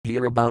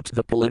hear about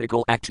the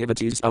political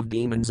activities of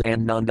demons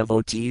and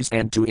non-devotees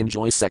and to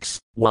enjoy sex,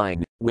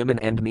 wine, women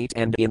and meat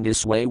and in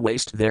this way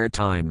waste their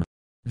time.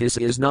 This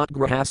is not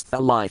grahastha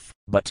life,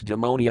 but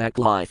demoniac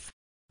life.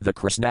 The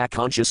Krishna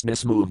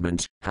consciousness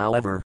movement,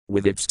 however,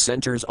 with its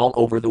centers all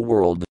over the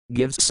world,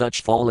 gives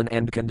such fallen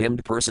and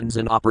condemned persons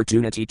an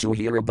opportunity to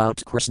hear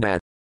about Krishna.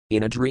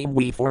 In a dream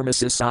we form a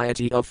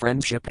society of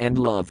friendship and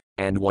love,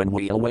 and when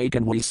we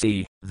awaken we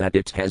see that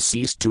it has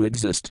ceased to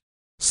exist.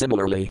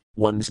 Similarly,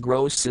 one's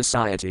gross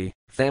society,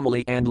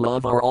 family and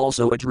love are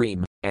also a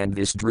dream, and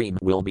this dream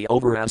will be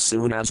over as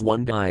soon as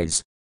one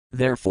dies.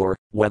 Therefore,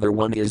 whether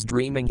one is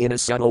dreaming in a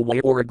subtle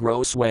way or a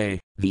gross way,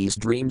 these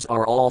dreams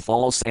are all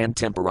false and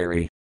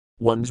temporary.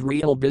 One's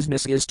real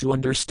business is to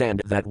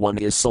understand that one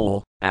is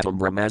soul, atom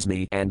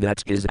Brahmasmi, and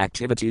that his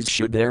activities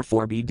should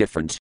therefore be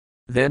different.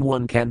 Then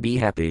one can be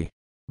happy.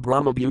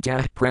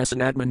 Brahmabhuta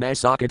prasanatmana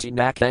sakati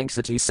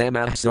nakanksati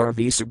samah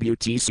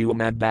sarvisubhutisu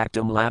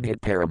madbhaktam labhit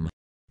param.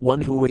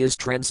 One who is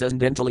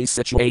transcendentally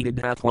situated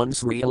at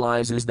once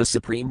realizes the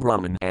Supreme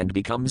Brahman and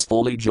becomes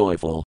fully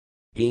joyful.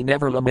 He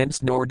never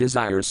laments nor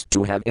desires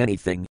to have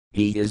anything,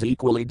 he is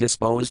equally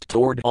disposed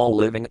toward all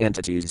living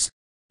entities.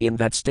 In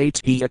that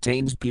state he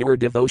attains pure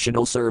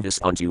devotional service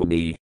unto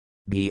me.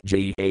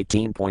 BG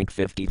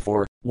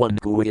 18.54. One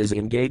who is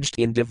engaged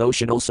in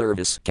devotional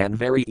service can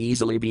very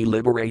easily be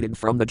liberated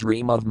from the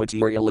dream of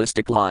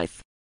materialistic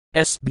life.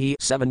 SB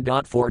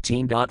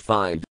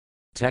 7.14.5.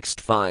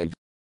 Text 5.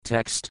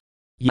 Text.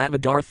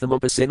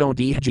 Yavadarthamupasino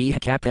dh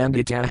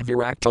kapanditah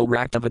virakto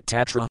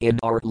raktavattatra in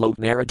our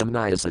loknaradam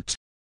nyasat.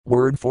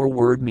 Word for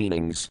word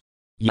meanings.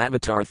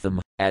 Yavatartham,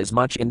 as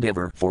much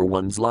endeavor for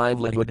one's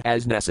livelihood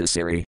as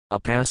necessary,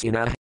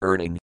 apasina,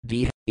 earning,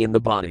 d, in the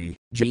body,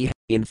 g,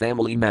 in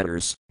family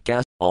matters,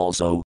 ka,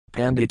 also,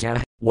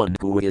 pandita, one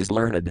who is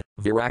learned,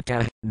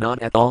 virakta,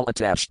 not at all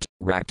attached,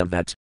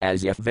 raktavat,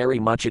 as if very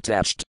much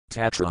attached,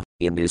 tatra,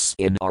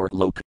 in our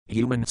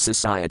human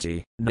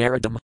society,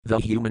 naradam, the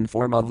human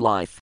form of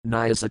life,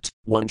 nyasat,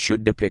 one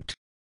should depict.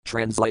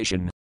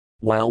 Translation.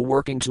 While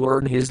working to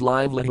earn his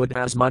livelihood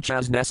as much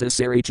as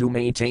necessary to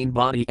maintain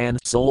body and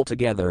soul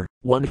together,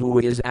 one who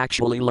is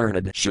actually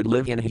learned should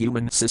live in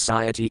human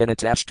society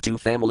unattached to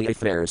family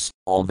affairs,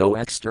 although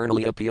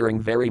externally appearing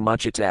very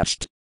much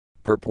attached.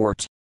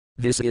 Purport.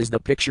 This is the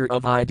picture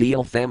of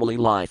ideal family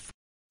life.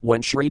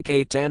 When Sri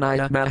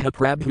Caitanya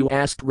Mahaprabhu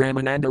asked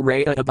Ramananda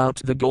Raya about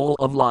the goal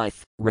of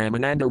life,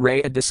 Ramananda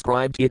Raya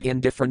described it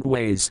in different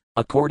ways,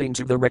 according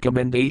to the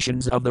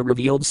recommendations of the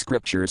revealed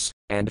scriptures,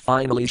 and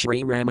finally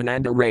Sri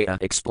Ramananda Raya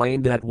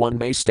explained that one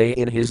may stay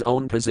in his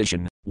own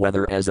position,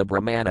 whether as a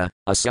Brahmana,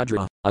 a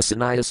Sudra, a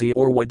sannyasi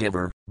or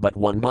whatever, but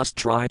one must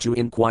try to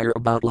inquire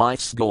about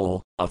life's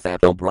goal,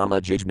 Athato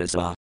Brahma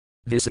Jijnasa.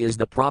 This is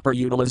the proper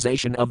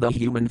utilization of the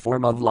human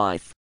form of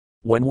life.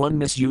 When one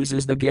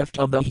misuses the gift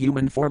of the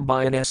human form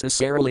by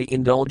unnecessarily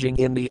indulging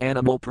in the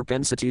animal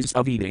propensities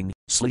of eating,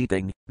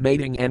 sleeping,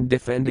 mating and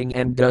defending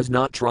and does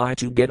not try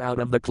to get out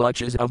of the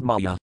clutches of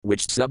Maya,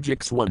 which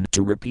subjects one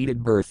to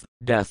repeated birth,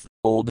 death,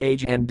 old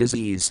age and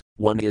disease,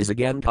 one is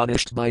again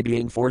punished by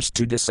being forced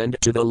to descend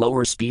to the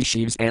lower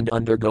species and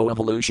undergo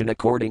evolution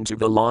according to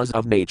the laws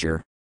of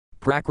nature.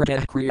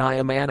 Prakritah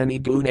Kriyaya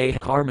Manani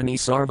Gune Harmony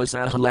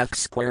Sarvasah left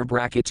square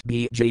bracket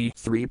BG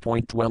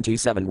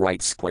 3.27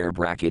 right square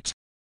bracket.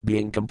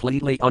 Being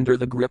completely under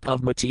the grip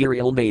of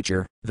material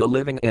nature, the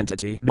living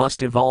entity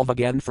must evolve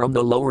again from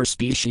the lower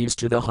species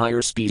to the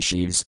higher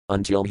species,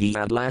 until he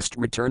at last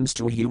returns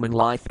to human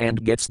life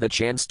and gets the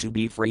chance to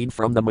be freed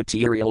from the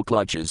material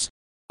clutches.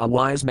 A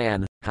wise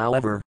man,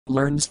 however,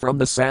 learns from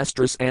the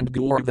sastras and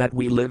Guru that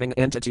we living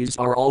entities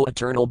are all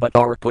eternal but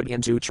are put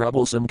into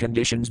troublesome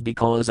conditions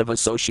because of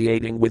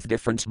associating with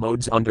different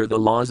modes under the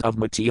laws of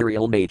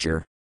material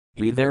nature.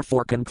 He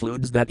therefore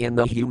concludes that in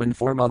the human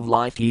form of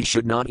life he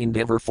should not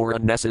endeavor for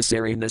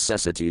unnecessary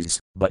necessities,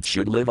 but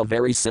should live a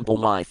very simple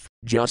life,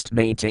 just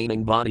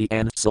maintaining body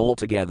and soul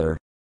together.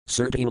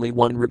 Certainly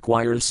one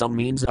requires some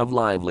means of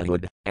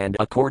livelihood, and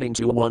according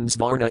to one's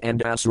varna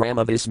and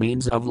asrama this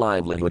means of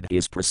livelihood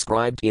is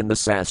prescribed in the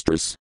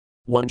sastras.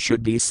 One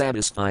should be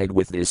satisfied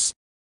with this.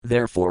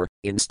 Therefore,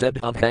 instead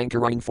of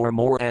hankering for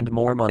more and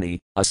more money,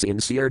 a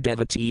sincere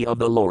devotee of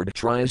the Lord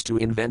tries to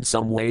invent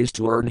some ways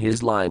to earn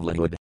his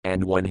livelihood,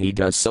 and when he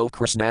does so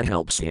Krishna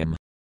helps him.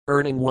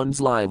 Earning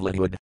one's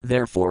livelihood,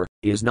 therefore,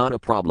 is not a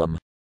problem.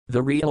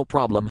 The real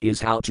problem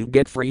is how to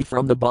get free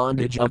from the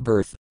bondage of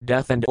birth,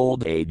 death and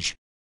old age.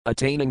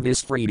 Attaining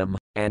this freedom,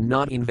 and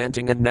not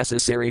inventing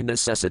unnecessary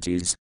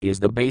necessities, is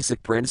the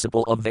basic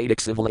principle of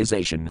Vedic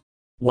civilization.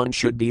 One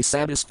should be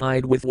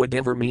satisfied with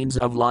whatever means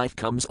of life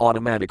comes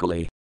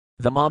automatically.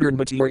 The modern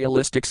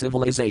materialistic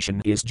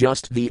civilization is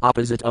just the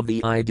opposite of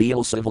the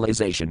ideal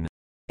civilization.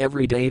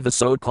 Every day the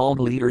so-called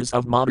leaders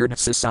of modern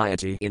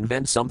society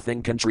invent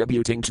something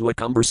contributing to a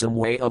cumbersome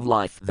way of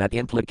life that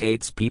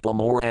implicates people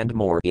more and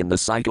more in the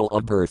cycle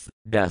of birth,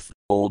 death,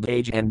 old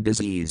age and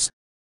disease.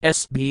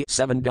 SB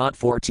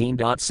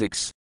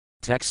 7.14.6.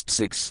 Text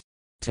 6.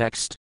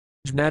 Text.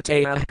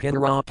 Jnatayah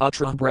pinara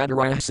putra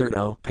bradarah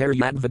surto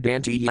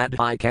paryadvadanti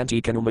yadhi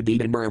kanti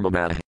kanumadidan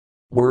murmamah.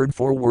 Word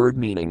for word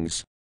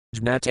meanings.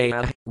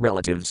 Jnataya,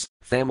 relatives,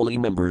 family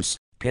members.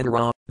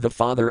 Pitara, the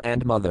father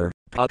and mother.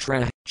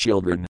 Patra,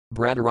 children.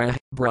 Bratara,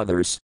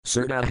 brothers.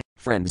 Surta,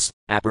 friends.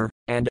 Apar,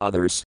 and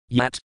others.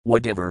 Yet,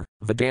 whatever.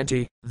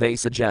 Vedanti, they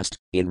suggest,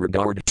 in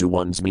regard to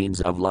one's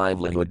means of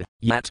livelihood.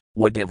 Yet,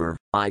 whatever.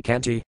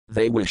 Ikanti,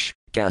 they wish.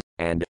 Ka,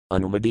 and,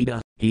 Anumadita,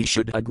 he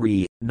should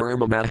agree.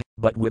 Nirmama,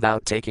 but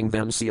without taking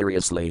them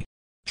seriously.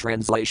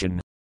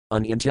 Translation.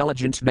 An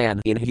intelligent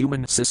man in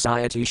human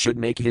society should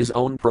make his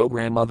own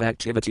program of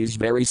activities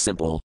very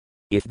simple.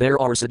 If there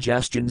are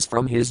suggestions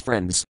from his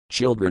friends,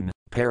 children,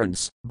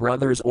 parents,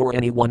 brothers, or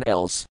anyone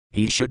else,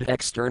 he should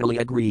externally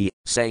agree,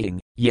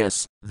 saying,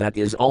 yes, that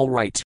is all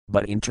right,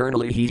 but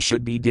internally he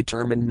should be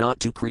determined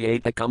not to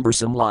create a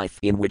cumbersome life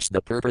in which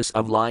the purpose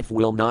of life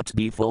will not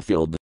be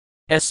fulfilled.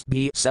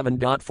 SB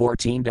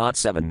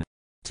 7.14.7.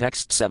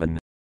 Text 7.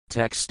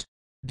 Text.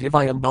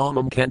 Divyam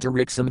Bhamam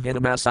Kantarixam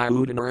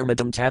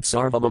Vinamasayudanarmadam Tat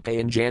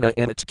Sarvamapayanjana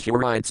Enit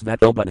Kurites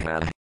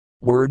Vetobadha.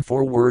 Word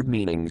for word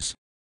meanings.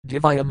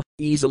 Divyam,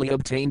 easily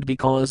obtained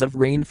because of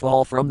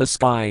rainfall from the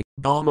sky.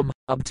 Bhamam,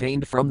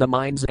 obtained from the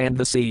mines and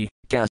the sea.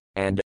 Ka,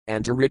 and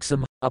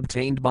Antarixam,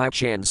 obtained by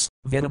chance.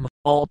 Vinam,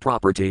 all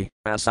property.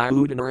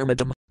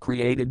 Asayudanarmadam,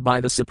 created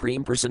by the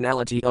Supreme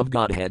Personality of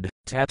Godhead.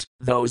 Tat,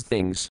 those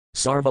things.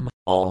 Sarvam,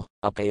 all.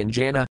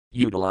 Apayanjana,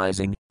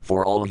 utilizing,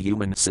 for all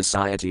human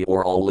society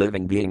or all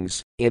living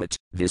beings. It,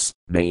 this,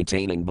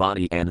 maintaining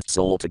body and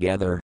soul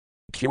together.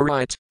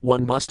 Curite,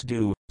 one must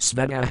do.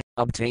 Sveta,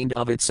 obtained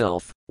of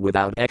itself,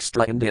 without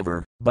extra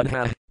endeavor.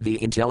 Buddha,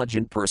 the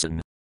intelligent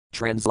person.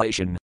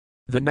 Translation.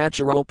 The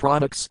natural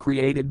products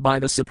created by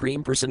the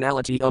Supreme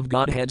Personality of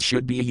Godhead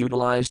should be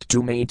utilized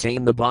to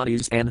maintain the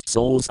bodies and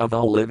souls of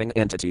all living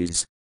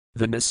entities.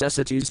 The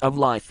necessities of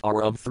life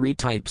are of three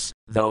types: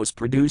 those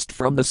produced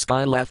from the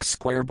sky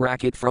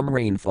 (from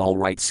rainfall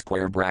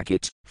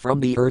from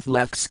the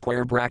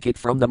earth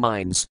 (from the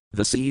mines,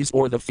 the seas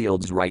or the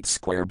fields)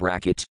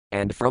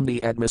 and from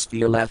the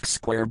atmosphere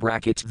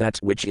that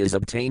which is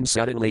obtained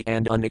suddenly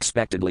and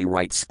unexpectedly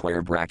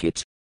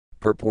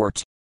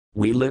Purport.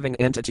 We living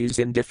entities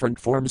in different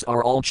forms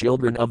are all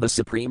children of the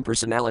Supreme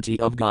Personality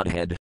of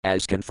Godhead,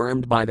 as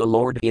confirmed by the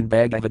Lord in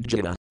Bhagavad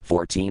Gita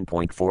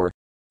 14.4.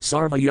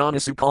 Sarvayana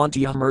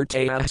Sukantya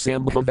Murtaya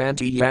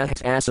Sambhavanti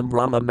Yahatasam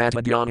Brahma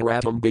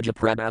Matadyanaratam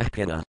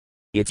Bijapradapina.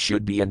 It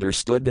should be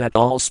understood that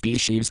all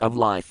species of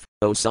life,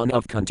 O son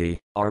of Kunti,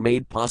 are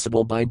made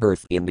possible by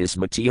birth in this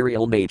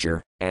material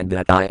nature, and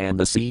that I am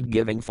the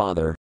seed-giving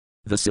Father.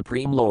 The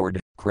Supreme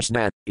Lord,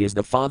 Krishna, is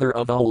the Father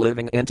of all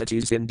living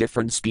entities in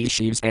different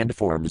species and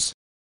forms.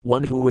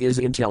 One who is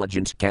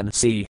intelligent can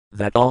see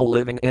that all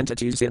living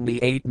entities in the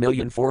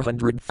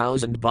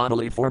 8,400,000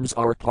 bodily forms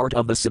are part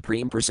of the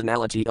Supreme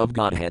Personality of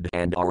Godhead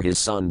and are His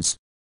sons.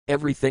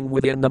 Everything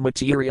within the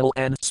material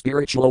and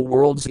spiritual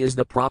worlds is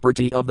the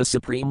property of the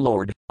Supreme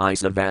Lord.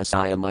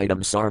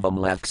 Isavasayamidam sarvam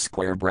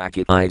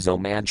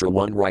isomantra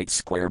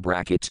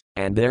 1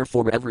 and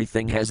therefore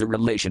everything has a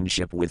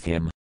relationship with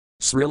Him.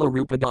 Srila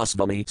Rupa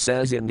Goswami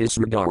says in this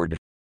regard,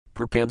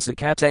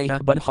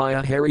 Prapamsakateya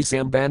Budhaya Hari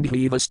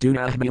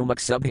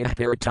Sambandhivastunahmumaksubhya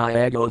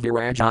Paratayago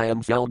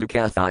Virajayam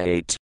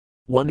Feldakathayate.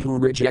 One who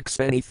rejects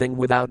anything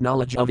without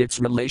knowledge of its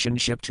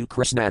relationship to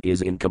Krishna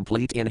is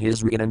incomplete in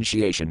his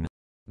renunciation.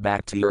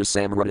 Bhakti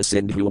Samrata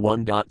Sindhu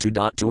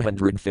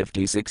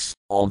 1.2.256.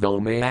 Although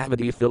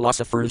Mayavadi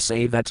philosophers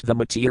say that the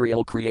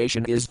material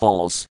creation is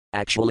false,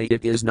 actually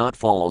it is not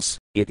false,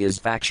 it is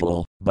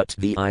factual, but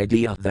the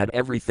idea that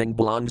everything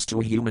belongs to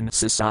human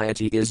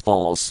society is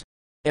false.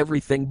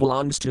 Everything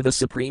belongs to the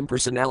Supreme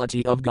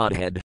Personality of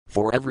Godhead,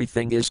 for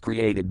everything is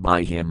created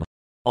by Him.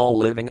 All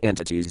living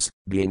entities,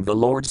 being the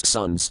Lord's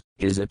sons,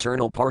 His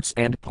eternal parts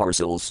and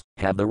parcels,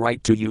 have the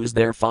right to use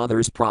their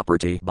Father's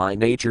property by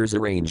nature's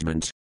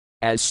arrangement.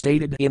 As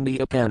stated in the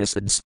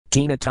Upanishads,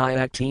 Tina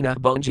Tyaktina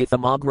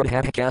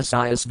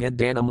Bunjithamagradhakasayas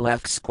Vidanam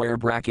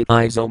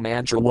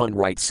isomantra 1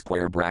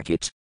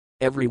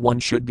 Everyone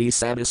should be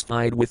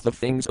satisfied with the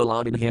things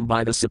allotted him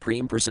by the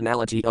Supreme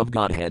Personality of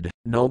Godhead.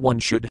 No one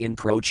should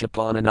encroach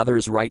upon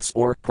another's rights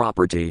or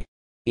property.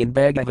 In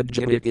Bhagavad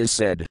Gita it is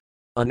said,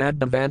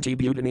 Anadbhavanti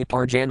Bhutani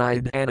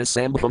Parjanayad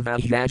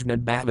Anasambhavah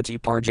Yajnad Bhavati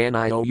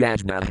Parjanayo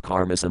Yajnah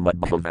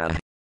Karmasamudbhavah.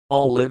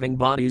 All living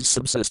bodies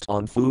subsist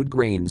on food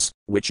grains,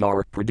 which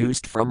are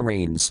produced from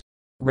rains.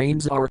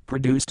 Rains are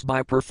produced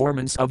by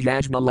performance of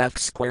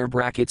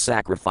yajna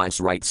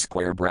sacrifice rites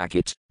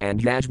and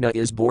yajna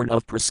is born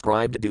of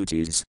prescribed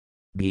duties.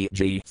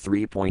 BG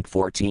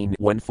 3.14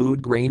 When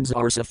food grains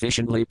are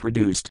sufficiently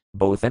produced,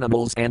 both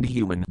animals and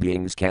human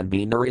beings can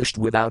be nourished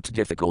without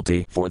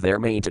difficulty for their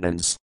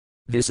maintenance.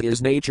 This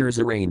is nature's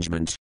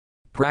arrangement.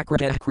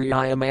 Prakritah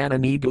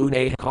kriyamanani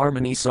gune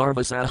karmani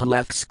sarvasaha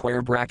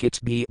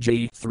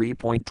BG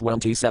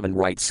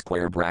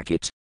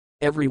 3.27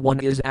 Everyone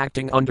is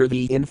acting under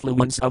the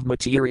influence of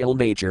material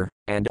nature,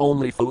 and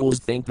only fools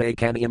think they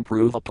can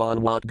improve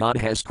upon what God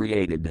has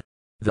created.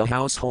 The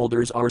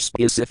householders are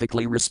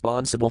specifically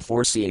responsible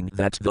for seeing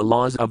that the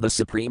laws of the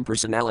Supreme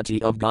Personality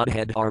of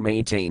Godhead are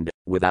maintained,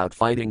 without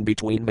fighting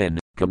between men.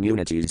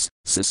 communities,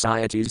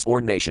 societies, or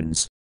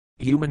nations.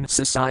 Human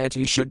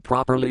society should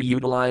properly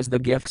utilize the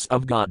gifts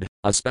of God,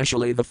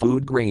 especially the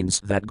food grains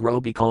that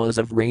grow because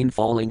of rain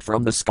falling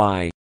from the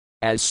sky.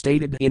 As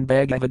stated in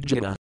Bhagavad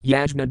Gita,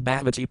 Yajna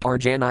Bhavati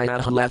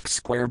Parjanaya left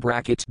square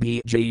bracket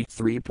BG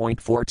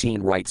 3.14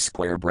 right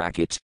square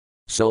bracket.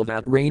 So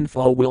that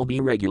rainfall will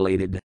be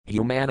regulated,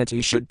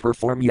 humanity should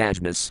perform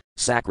yajnas,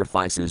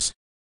 sacrifices.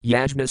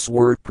 Yajnas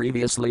were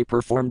previously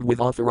performed with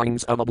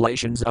offerings of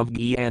oblations of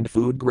ghee and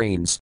food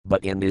grains,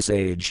 but in this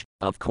age,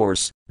 of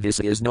course, this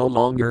is no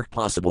longer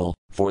possible,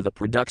 for the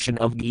production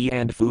of ghee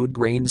and food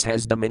grains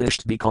has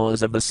diminished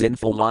because of the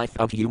sinful life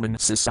of human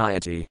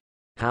society.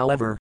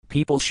 However,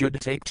 people should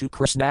take to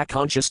Krishna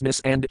consciousness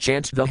and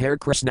chant the Hare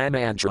Krishna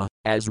mantra,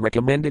 as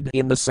recommended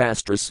in the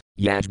Sastras,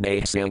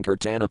 Yajna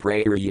Sankirtana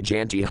Prayer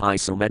Yajanti Hi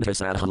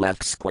Sumentasatha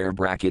left square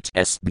bracket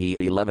SB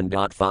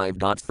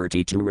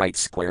 11.5.32 right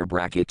square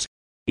bracket.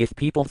 If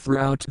people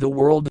throughout the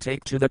world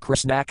take to the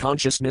Krishna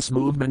consciousness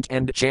movement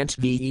and chant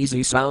the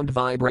easy sound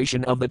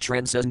vibration of the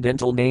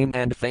transcendental name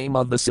and fame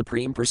of the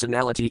Supreme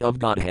Personality of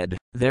Godhead,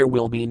 there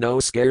will be no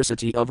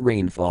scarcity of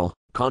rainfall.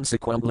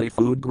 Consequently,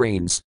 food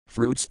grains,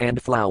 fruits,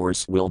 and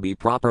flowers will be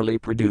properly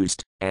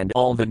produced, and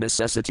all the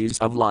necessities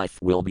of life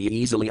will be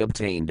easily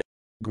obtained.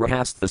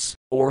 Grahasthas,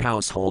 or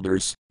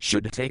householders,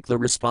 should take the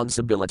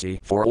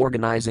responsibility for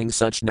organizing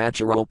such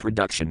natural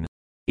production.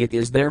 It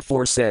is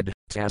therefore said,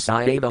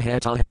 Tasayeva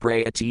hata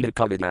prayatita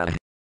kavita.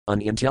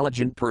 An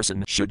intelligent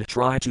person should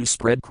try to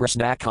spread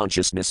Krishna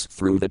consciousness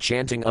through the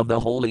chanting of the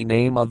holy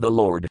name of the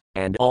Lord,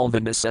 and all the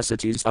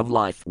necessities of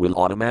life will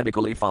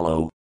automatically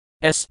follow.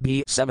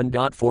 SB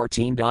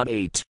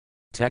 7.14.8.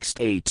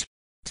 Text 8.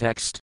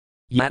 Text.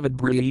 Yavad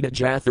Briyita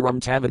Jatharam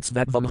Tavats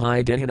Vetvam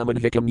Hi Dehinam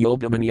Advikam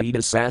Yogamanyita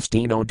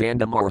Sastino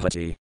Dandam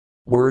Arhati.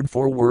 Word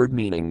for word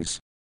meanings.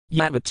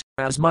 Yavat,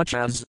 as much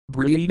as,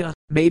 Briyita,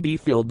 may be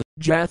filled,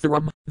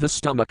 Jatharam, the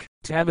stomach,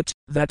 Tavat,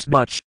 that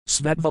much,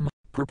 Svetvam,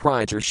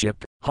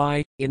 proprietorship,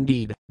 Hi,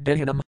 indeed,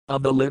 Dehinam,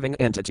 of the living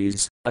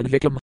entities,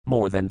 Advikam,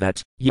 more than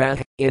that, Yah,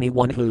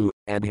 anyone who,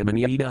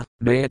 Adhimanyita,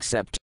 may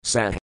accept,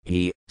 Sah,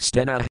 he,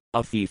 Stena,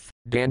 a thief,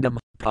 Dandam,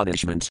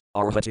 punishment,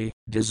 Arhati,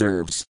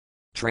 deserves.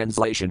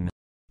 Translation.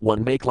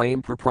 One may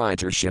claim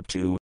proprietorship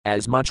to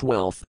as much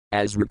wealth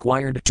as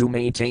required to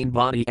maintain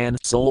body and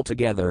soul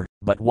together,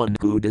 but one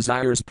who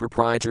desires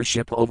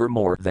proprietorship over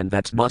more than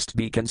that must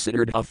be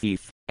considered a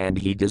thief, and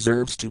he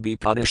deserves to be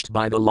punished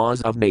by the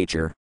laws of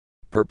nature.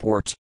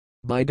 Purport.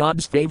 By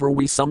God's favor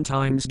we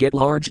sometimes get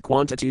large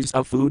quantities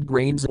of food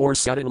grains or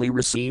suddenly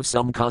receive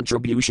some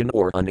contribution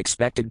or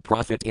unexpected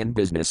profit in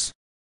business.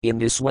 In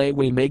this way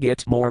we may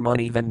get more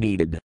money than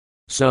needed.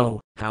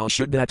 So, how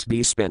should that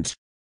be spent?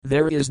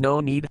 There is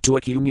no need to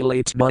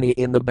accumulate money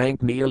in the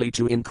bank merely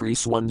to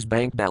increase one's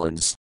bank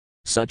balance.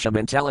 Such a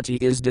mentality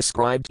is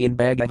described in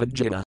Bhagavad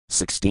Gita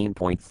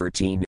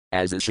 16.13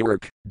 as a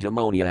shirk,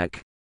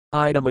 demoniac.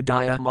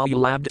 Idamadaya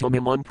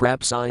malabdhamimam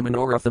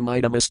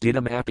prapsimanoratham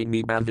idamastidam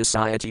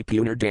apimibadvisayati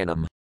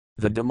punardanam.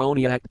 The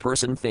demoniac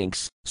person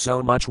thinks,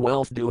 so much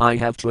wealth do I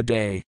have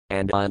today,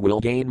 and I will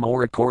gain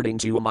more according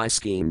to my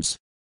schemes.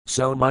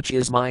 So much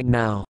is mine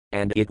now,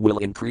 and it will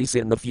increase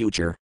in the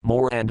future,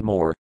 more and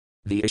more.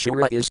 The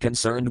Ashura is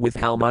concerned with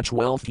how much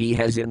wealth he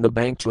has in the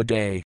bank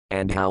today,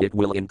 and how it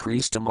will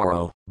increase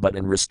tomorrow, but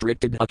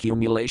unrestricted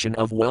accumulation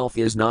of wealth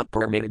is not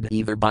permitted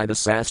either by the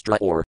Sastra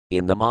or,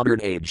 in the modern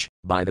age,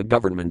 by the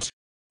government.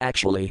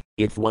 Actually,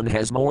 if one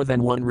has more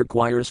than one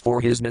requires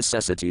for his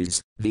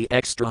necessities, the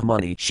extra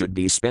money should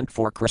be spent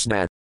for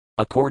Krishna.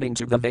 According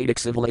to the Vedic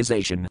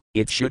civilization,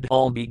 it should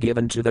all be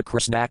given to the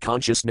Krishna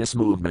consciousness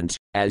movement,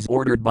 as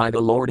ordered by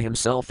the Lord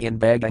himself in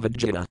Bhagavad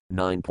Gita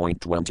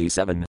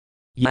 9.27.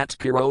 Yat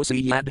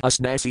kirosi yad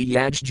asnasi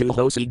yaj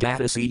juhosi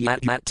datasi yat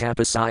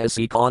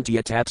tapasayasi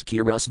kantya tat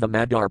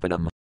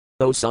kirasvamadarpanam.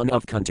 O son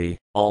of Kunti,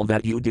 all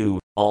that you do,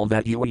 all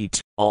that you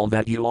eat, all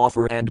that you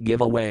offer and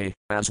give away,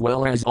 as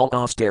well as all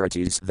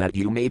austerities that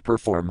you may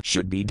perform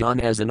should be done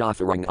as an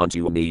offering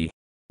unto me.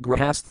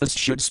 Grahasthas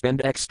should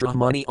spend extra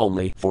money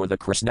only for the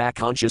Krishna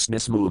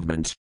consciousness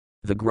movement.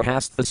 The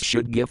Grahasthas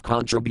should give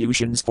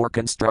contributions for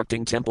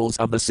constructing temples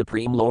of the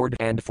Supreme Lord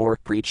and for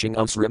preaching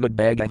of Srimad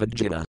Bhagavad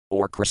Gita,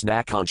 or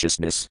Krishna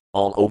consciousness,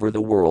 all over the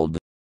world.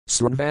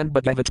 Srinvan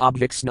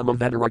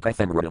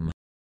Bhagavatabhiksnamavadarakathemradam.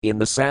 In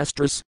the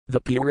Sastras,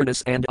 the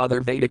Puranas and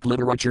other Vedic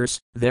literatures,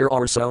 there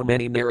are so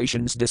many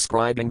narrations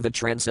describing the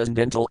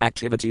transcendental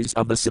activities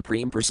of the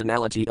Supreme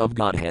Personality of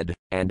Godhead,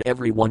 and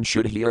everyone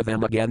should hear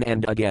them again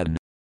and again.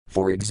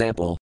 For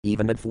example,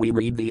 even if we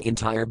read the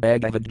entire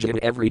Bhagavad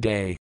Gita every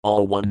day,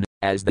 all one,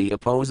 as the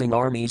opposing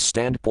armies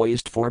stand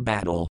poised for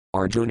battle,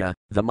 Arjuna,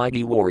 the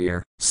mighty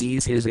warrior,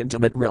 sees his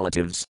intimate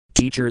relatives,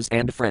 teachers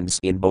and friends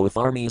in both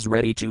armies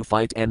ready to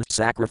fight and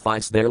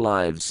sacrifice their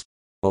lives.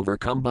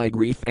 Overcome by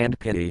grief and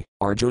pity,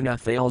 Arjuna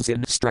fails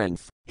in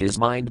strength, his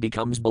mind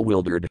becomes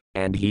bewildered,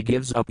 and he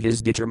gives up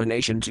his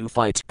determination to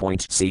fight.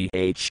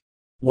 Ch.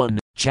 1,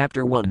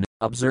 Chapter 1,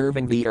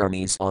 Observing the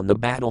Armies on the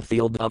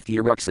Battlefield of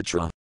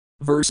Kurukshetra.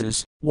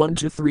 Verses 1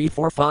 to 3,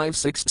 4, 5,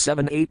 6,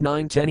 7, 8,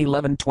 9, 10,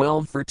 11,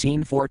 12,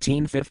 13,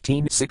 14,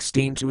 15,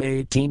 16 to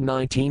 18,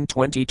 19,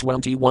 20,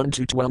 21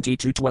 to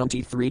 22,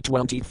 23,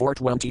 24,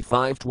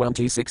 25,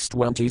 26,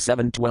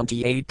 27,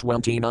 28,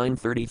 29,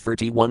 30,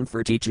 31,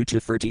 32 to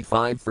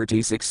 35,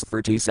 36,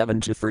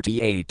 37 to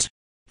 38,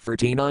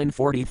 39,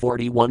 40,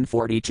 41,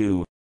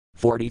 42,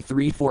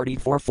 43,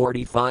 44,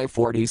 45,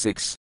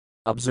 46.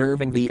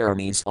 Observing the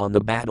armies on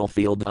the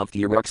battlefield of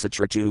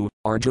Kurukshetra 2,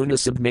 Arjuna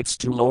submits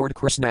to Lord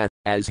Krishna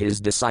as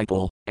his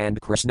disciple, and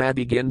Krishna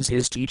begins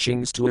his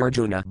teachings to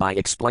Arjuna by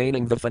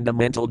explaining the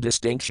fundamental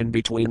distinction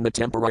between the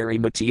temporary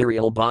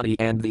material body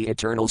and the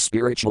eternal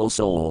spiritual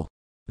soul.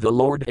 The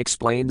Lord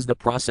explains the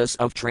process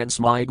of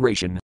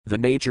transmigration, the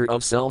nature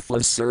of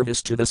selfless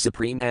service to the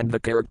Supreme, and the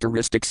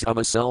characteristics of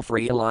a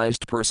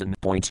self-realized person.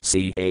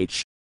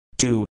 Ch.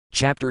 2,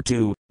 Chapter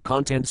 2,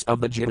 Contents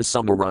of the Gita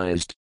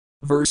summarized.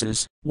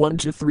 Verses 1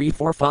 to 3,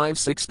 4, 5,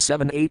 6,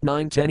 7, 8,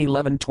 9, 10,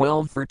 11,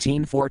 12,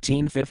 13,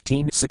 14,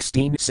 15,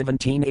 16,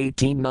 17,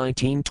 18,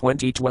 19,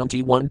 20,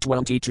 21,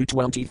 22,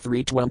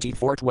 23,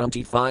 24,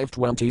 25,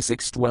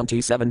 26,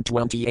 27,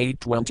 28,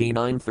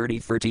 29, 30,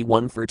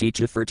 31,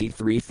 32,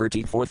 33,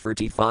 34,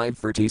 35,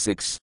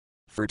 36,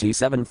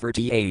 37,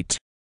 38.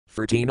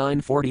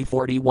 39, 40,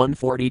 41,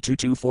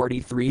 42,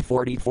 43,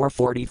 44,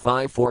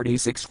 45,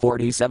 46,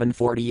 47,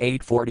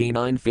 48,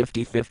 49,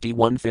 50,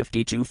 51,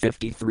 52,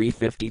 53,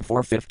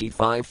 54,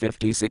 55,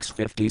 56,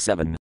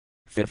 57,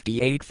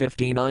 58,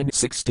 59,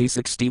 60,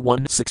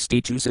 61,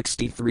 62,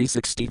 63,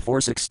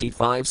 64,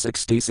 65,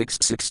 66,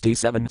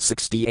 67,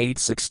 68,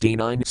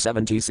 69,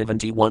 70,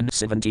 71,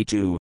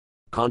 72.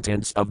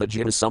 Contents of the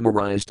Gita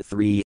summarized.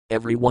 3.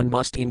 Everyone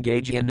must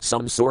engage in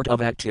some sort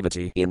of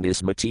activity in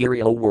this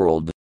material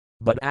world.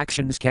 But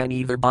actions can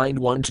either bind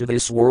one to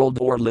this world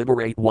or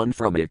liberate one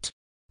from it.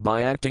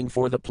 By acting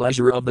for the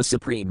pleasure of the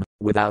Supreme,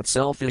 without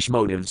selfish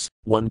motives,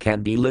 one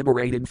can be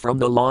liberated from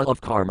the law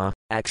of karma,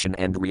 action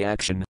and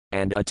reaction,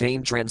 and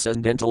attain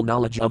transcendental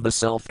knowledge of the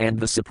Self and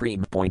the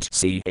Supreme.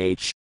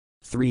 Ch.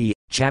 3,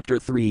 Chapter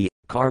 3,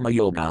 Karma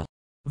Yoga.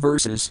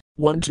 Verses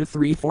 1 to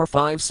 3, 4,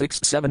 5, 6,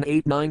 7,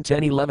 8, 9,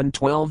 10, 11,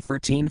 12,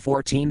 13,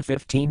 14,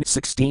 15,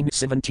 16,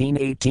 17,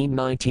 18,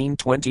 19,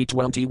 20,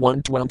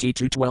 21,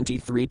 22,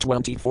 23,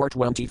 24,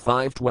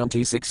 25,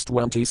 26,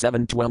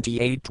 27,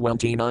 28,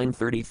 29,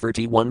 30,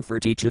 31,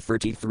 32,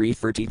 33,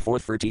 34,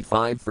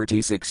 35,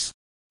 36,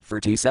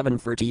 37,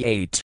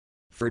 38,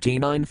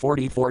 39,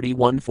 40,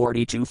 41,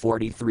 42,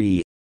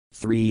 43.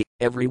 3.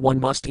 Everyone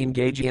must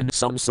engage in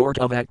some sort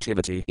of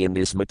activity in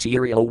this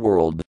material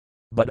world.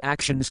 But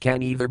actions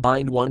can either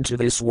bind one to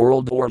this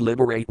world or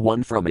liberate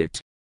one from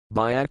it.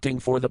 By acting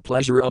for the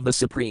pleasure of the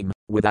Supreme,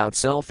 without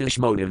selfish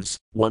motives,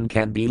 one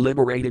can be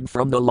liberated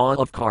from the law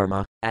of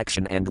karma,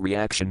 action and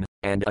reaction,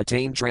 and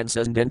attain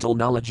transcendental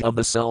knowledge of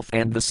the Self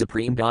and the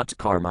Supreme.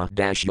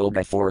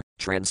 Karma-yoga 4.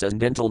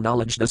 Transcendental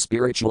knowledge. The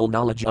spiritual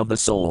knowledge of the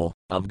soul,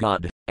 of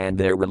God, and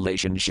their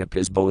relationship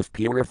is both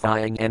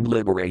purifying and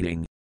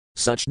liberating.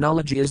 Such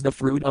knowledge is the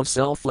fruit of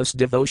selfless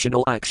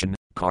devotional action,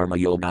 karma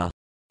yoga.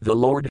 The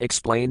Lord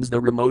explains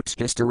the remote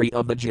history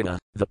of the Gita,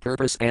 the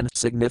purpose and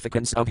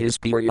significance of his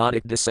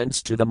periodic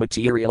descents to the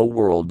material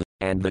world,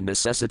 and the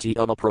necessity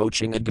of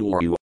approaching a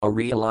guru, a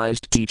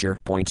realized teacher.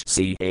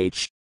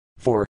 Ch.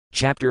 4,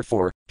 Chapter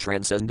 4,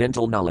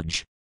 Transcendental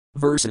Knowledge.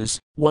 Verses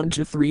 1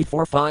 to 3,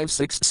 4, 5,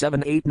 6,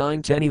 7, 8,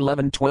 9, 10,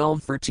 11,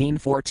 12, 13,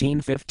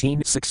 14,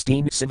 15,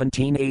 16,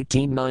 17,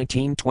 18,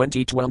 19,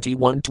 20,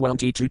 21,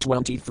 22,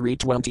 23,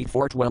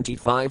 24,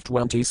 25,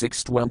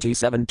 26,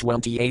 27,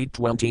 28,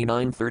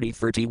 29, 30,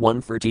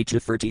 31, 32,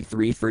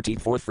 33,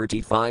 34,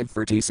 35,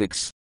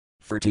 36,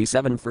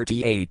 37,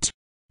 38,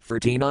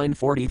 39,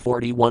 40,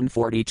 41,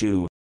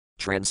 42.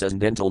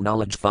 Transcendental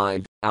knowledge.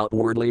 5.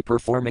 Outwardly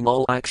performing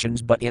all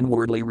actions but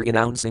inwardly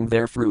renouncing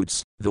their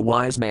fruits, the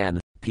wise man,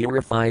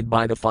 purified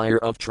by the fire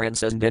of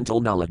transcendental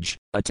knowledge,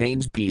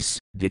 attains peace,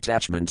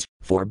 detachment,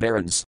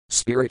 forbearance,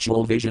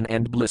 spiritual vision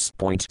and bliss.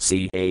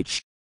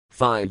 Ch.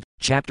 5,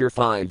 Chapter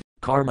 5,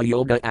 Karma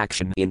Yoga.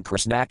 Action in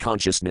Krishna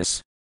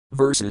consciousness.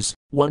 Verses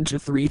 1 to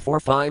 3, 4,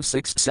 5,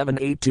 6, 7,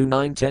 8 to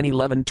 9, 10,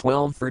 11,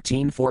 12,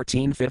 13,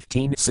 14,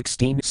 15,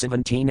 16,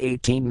 17,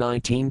 18,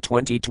 19,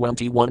 20,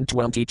 21,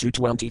 22,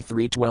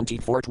 23,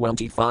 24,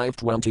 25,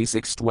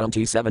 26,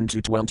 27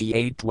 to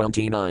 28,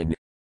 29.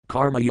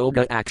 Karma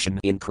Yoga. Action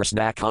in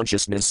Krishna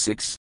consciousness.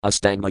 6.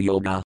 Astanga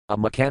Yoga, a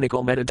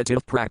mechanical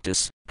meditative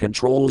practice,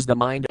 controls the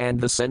mind and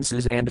the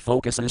senses and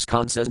focuses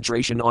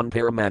concentration on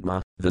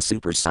Paramatma, the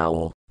super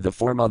soul, the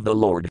form of the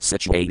Lord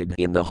situated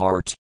in the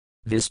heart.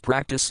 This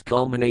practice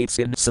culminates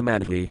in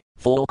samadhi,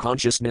 full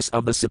consciousness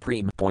of the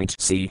Supreme.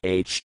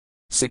 Ch.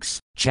 6,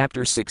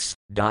 Chapter 6,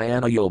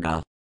 Dhyana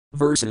Yoga.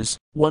 Verses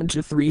 1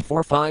 to 3,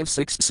 4, 5,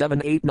 6,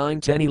 7, 8,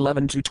 9, 10,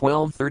 11 to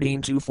 12,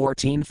 13 to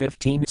 14,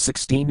 15,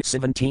 16,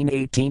 17,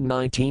 18,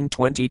 19,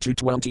 20 to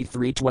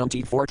 23,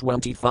 24,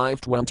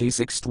 25,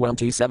 26,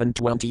 27,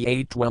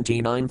 28,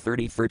 29,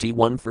 30,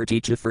 31,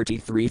 32,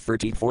 33,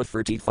 34,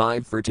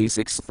 35,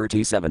 36,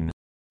 37,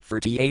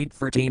 38,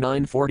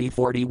 39, 40,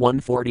 41,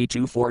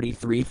 42,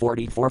 43,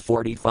 44,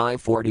 45,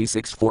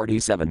 46,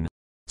 47.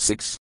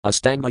 6.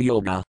 Astanga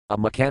Yoga, a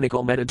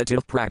mechanical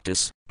meditative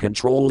practice,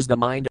 controls the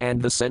mind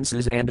and the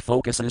senses and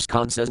focuses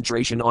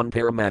concentration on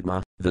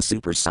Paramatma, the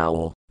super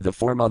soul, the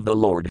form of the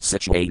Lord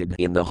situated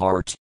in the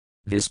heart.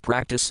 This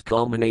practice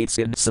culminates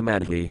in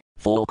Samadhi,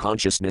 full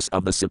consciousness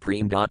of the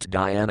Supreme.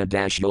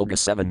 Dhyana-Yoga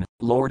 7.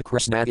 Lord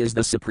Krishna is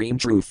the supreme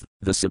truth,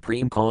 the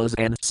supreme cause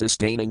and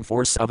sustaining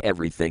force of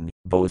everything,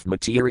 both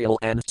material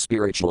and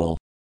spiritual.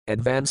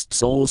 Advanced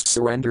souls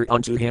surrender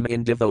unto him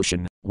in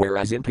devotion,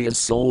 whereas impious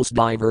souls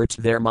divert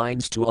their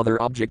minds to other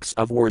objects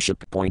of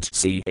worship.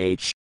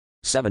 Ch.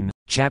 7.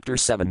 Chapter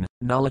 7.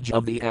 Knowledge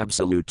of the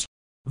Absolute.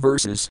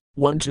 Verses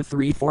 1 to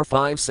 3, 4,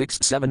 5, 6,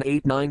 7,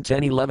 8, 9,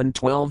 10, 11,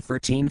 12,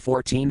 13,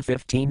 14,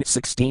 15,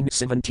 16,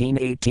 17,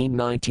 18,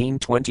 19,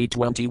 20,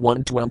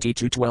 21,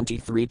 22,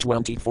 23,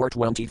 24,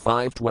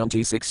 25,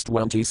 26,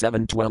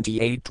 27,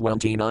 28,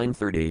 29,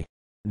 30.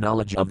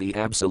 Knowledge of the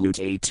Absolute.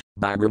 8.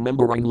 By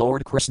remembering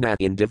Lord Krishna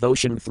in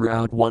devotion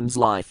throughout one's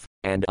life,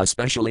 and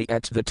especially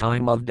at the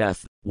time of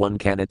death, one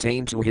can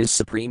attain to his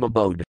supreme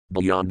abode,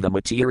 beyond the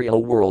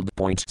material world.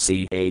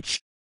 Ch.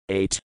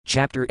 8.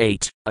 Chapter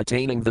 8.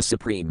 Attaining the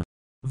Supreme.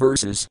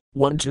 Verses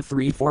 1 to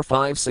 3, 4,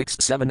 5, 6,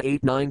 7,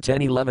 8, 9,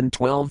 10, 11,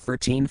 12,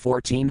 13,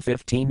 14,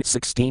 15,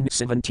 16,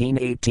 17,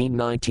 18,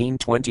 19,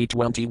 20,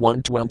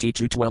 21,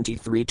 22,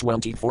 23,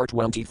 24,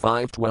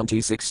 25,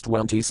 26,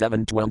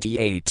 27,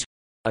 28.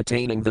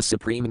 Attaining the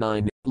Supreme.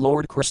 9.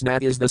 Lord Krishna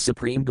is the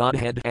Supreme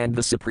Godhead and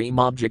the supreme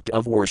object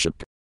of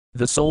worship.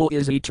 The soul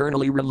is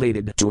eternally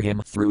related to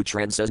him through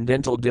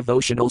transcendental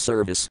devotional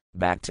service,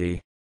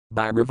 bhakti.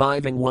 By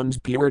reviving one's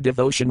pure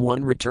devotion,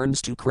 one returns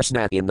to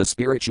Krishna in the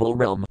spiritual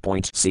realm.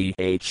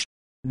 Ch.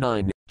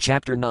 9.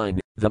 Chapter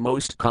 9. The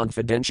most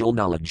confidential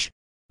knowledge.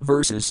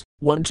 Verses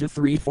 1 to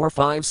 3, 4,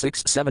 5,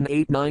 6, 7,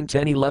 8, 9,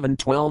 10, 11,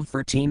 12,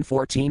 13,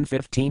 14,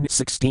 15,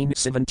 16,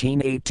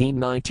 17, 18,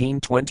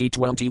 19, 20,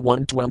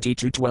 21,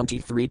 22,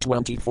 23,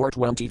 24,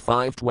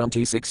 25,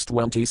 26,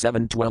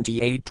 27,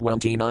 28,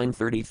 29,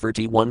 30,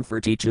 31,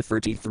 32,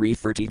 33,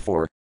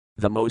 34.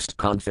 The most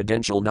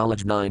confidential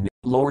knowledge. 9.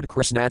 Lord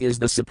Krishna is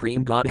the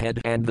supreme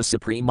Godhead and the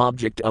supreme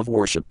object of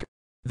worship.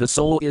 The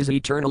soul is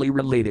eternally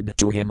related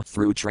to him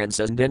through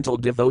transcendental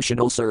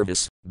devotional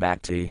service,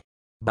 bhakti.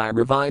 By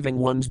reviving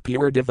one's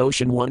pure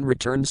devotion, one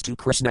returns to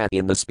Krishna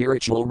in the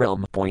spiritual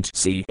realm.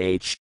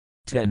 Ch.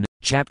 10.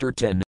 Chapter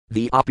 10.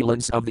 The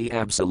opulence of the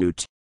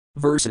Absolute.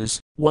 Verses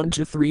 1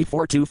 to 3,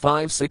 4 to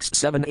 5, 6,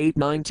 7, 8,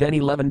 9, 10,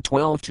 11,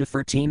 12 to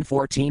 13,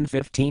 14,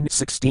 15,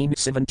 16,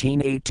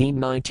 17, 18,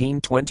 19,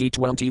 20,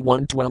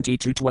 21,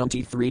 22,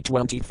 23,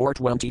 24,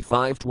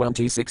 25,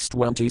 26,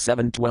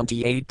 27,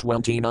 28,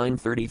 29,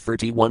 30,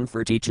 31,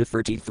 32,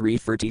 33,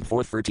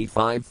 34,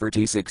 35,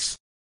 36.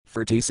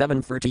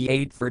 37,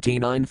 38,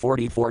 39,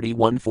 40,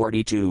 41,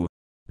 42.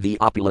 The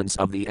opulence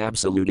of the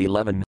Absolute.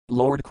 11.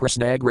 Lord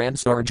Krishna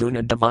grants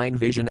Arjuna divine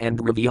vision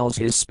and reveals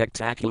his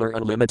spectacular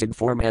unlimited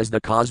form as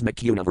the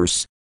cosmic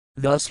universe.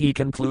 Thus he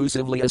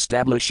conclusively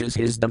establishes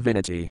his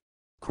divinity.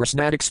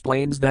 Krishna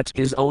explains that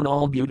his own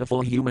all-beautiful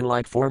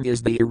human-like form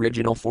is the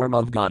original form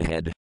of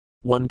Godhead.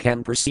 One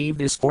can perceive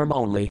this form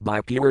only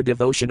by pure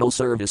devotional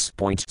service.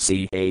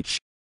 Ch.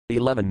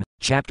 11.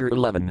 Chapter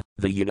 11.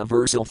 The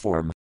universal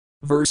form.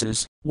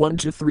 Verses 1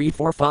 to 3,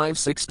 4, 5,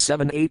 6,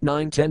 7, 8,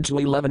 9, 10 to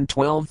 11,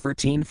 12,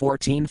 13,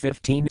 14,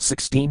 15,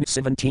 16,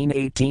 17,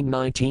 18,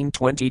 19,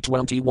 20,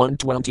 21,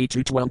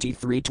 22,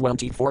 23,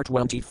 24,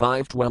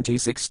 25,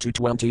 26 to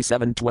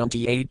 27,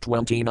 28,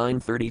 29,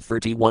 30,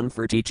 31,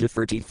 32,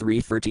 33,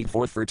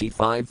 34,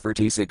 35,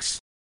 36.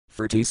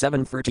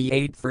 37,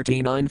 38,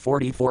 39,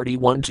 40,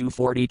 41,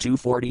 42,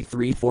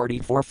 43,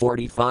 44,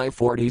 45,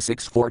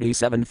 46,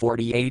 47,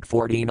 48,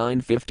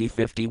 49, 50,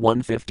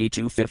 51,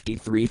 52,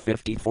 53,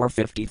 54,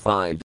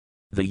 55.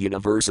 The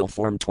universal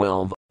form.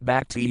 12.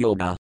 Bhakti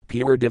Yoga,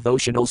 pure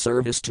devotional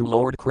service to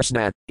Lord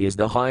Krishna, is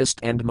the highest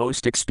and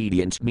most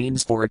expedient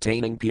means for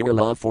attaining pure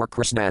love for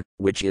Krishna,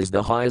 which is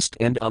the highest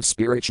end of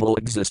spiritual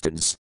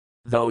existence.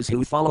 Those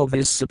who follow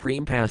this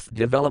supreme path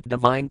develop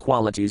divine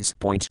qualities.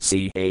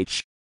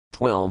 Ch.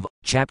 12.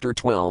 Chapter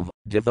 12.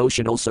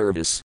 Devotional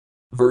service.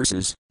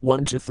 Verses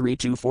 1 to 3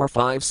 to 4,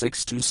 5,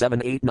 6 to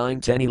 7, 8, 9,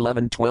 10,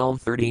 11,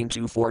 12, 13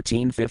 to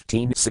 14,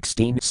 15,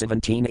 16,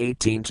 17,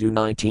 18 to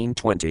 19,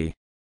 20.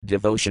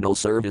 Devotional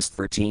service.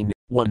 13.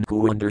 One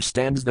who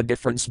understands the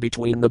difference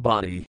between the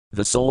body,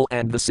 the soul,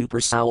 and the super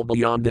soul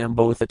beyond them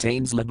both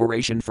attains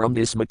liberation from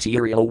this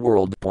material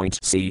world.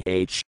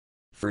 Ch.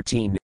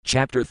 13.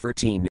 Chapter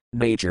 13.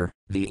 Nature,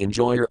 the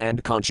enjoyer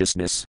and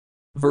consciousness.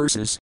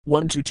 Verses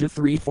 1 to 2,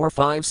 3, 4,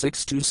 5,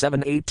 6 to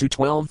 7, 8 to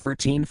 12,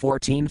 13,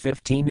 14,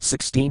 15,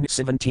 16,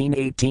 17,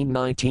 18,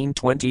 19,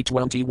 20,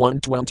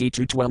 21,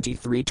 22,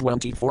 23,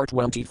 24,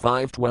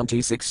 25,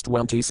 26,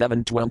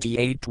 27,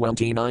 28,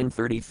 29,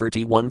 30,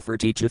 31,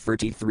 32,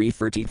 33,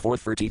 34,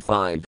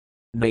 35.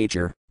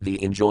 Nature,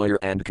 the enjoyer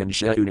and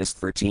consciousness.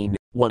 13.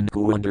 One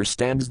who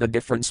understands the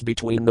difference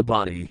between the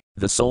body,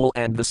 the soul,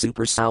 and the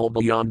super soul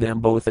beyond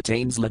them both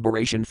attains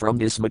liberation from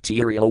this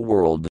material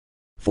world.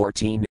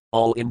 14.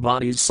 All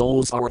embodied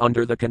souls are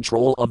under the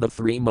control of the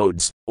three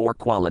modes, or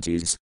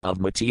qualities, of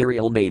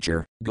material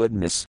nature,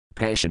 goodness,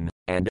 passion,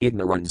 and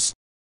ignorance.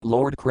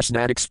 Lord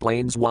Krishna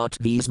explains what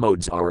these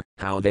modes are,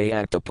 how they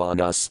act upon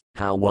us,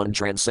 how one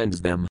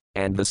transcends them,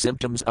 and the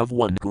symptoms of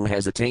one who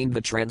has attained the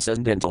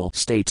transcendental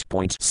state.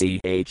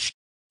 Ch.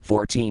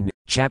 14,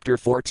 Chapter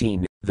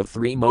 14, The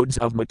Three Modes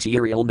of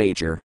Material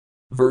Nature.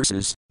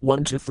 Verses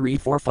 1 to 3,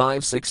 4,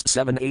 5, 6,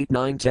 7, 8,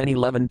 9, 10,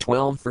 11,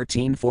 12,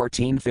 13,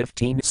 14,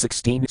 15,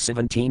 16,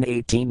 17,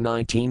 18,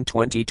 19,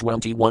 20,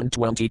 21,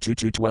 22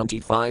 to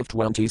 25,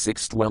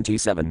 26,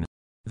 27.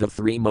 The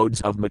three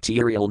modes of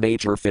material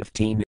nature.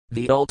 15.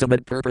 The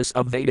ultimate purpose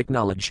of Vedic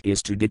knowledge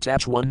is to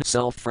detach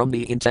oneself from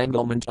the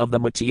entanglement of the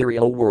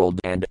material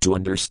world and to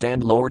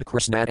understand Lord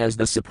Krishna as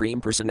the Supreme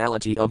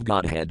Personality of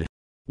Godhead.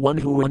 One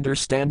who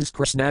understands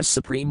Krishna's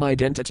supreme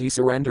identity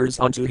surrenders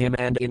unto him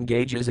and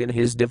engages in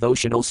his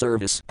devotional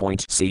service.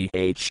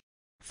 Ch.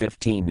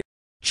 15.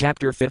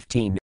 Chapter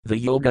 15, The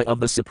Yoga of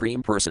the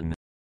Supreme Person.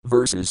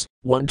 Verses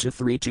 1 to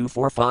 3, 2,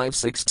 4, 5,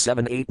 6,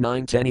 7, 8,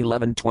 9, 10,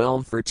 11,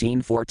 12,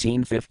 13,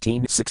 14,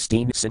 15,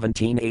 16,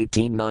 17,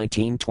 18,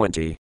 19,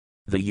 20.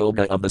 The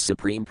Yoga of the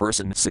Supreme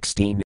Person.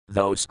 16.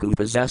 Those who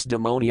possess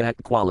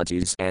demoniac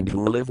qualities and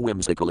who live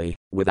whimsically,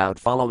 without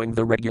following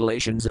the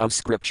regulations of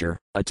Scripture,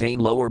 attain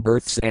lower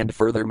births and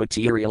further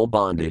material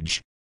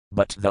bondage.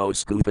 But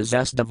those who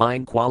possess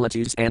divine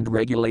qualities and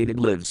regulated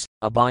lives,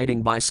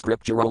 abiding by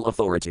scriptural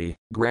authority,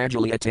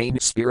 gradually attain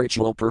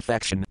spiritual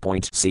perfection.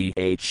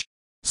 Ch.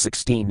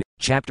 16,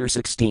 Chapter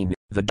 16,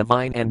 The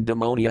Divine and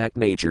Demoniac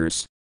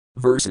Natures.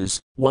 Verses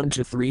 1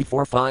 to 3,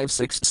 4, 5,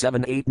 6,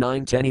 7, 8,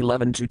 9, 10,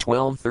 11 to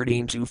 12,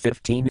 13 to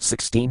 15,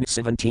 16,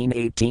 17,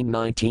 18,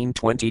 19,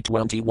 20,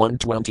 21,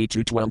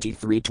 22,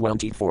 23,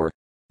 24.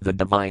 The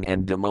divine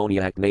and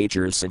demoniac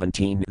natures.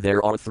 17.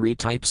 There are three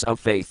types of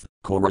faith,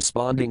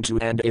 corresponding to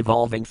and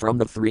evolving from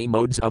the three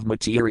modes of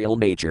material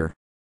nature.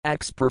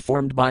 Acts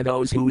performed by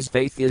those whose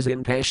faith is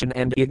in passion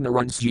and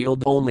ignorance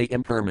yield only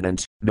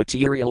impermanent,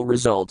 material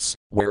results,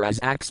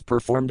 whereas acts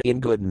performed in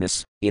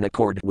goodness, in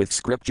accord with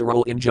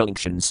scriptural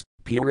injunctions,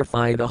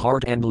 purify the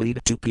heart and lead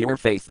to pure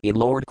faith in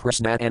Lord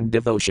Krishna and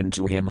devotion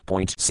to him.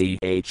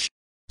 Ch.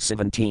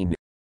 17.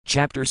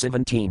 Chapter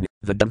 17,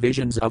 The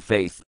Divisions of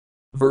Faith.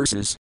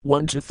 Verses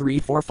 1 to 3,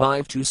 4,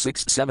 5 to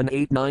 6, 7,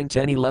 8, 9,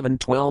 10, 11,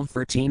 12,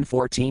 13,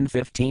 14,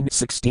 15,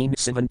 16,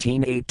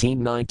 17,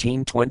 18,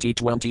 19, 20,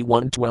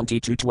 21,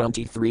 22,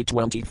 23,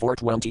 24,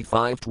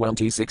 25,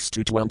 26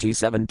 to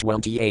 27,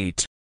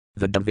 28.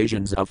 The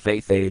Divisions of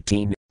Faith.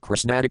 18.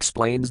 Krishna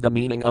explains the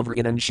meaning of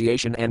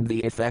renunciation and the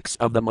effects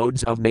of the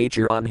modes of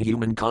nature on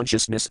human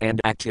consciousness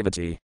and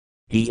activity.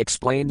 He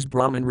explains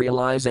Brahman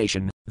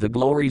realization, the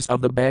glories of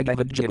the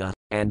Bhagavad Gita,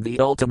 and the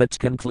ultimate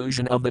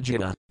conclusion of the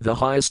Gita. The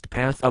highest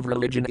path of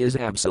religion is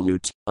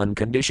absolute,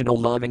 unconditional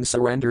loving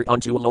surrender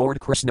unto Lord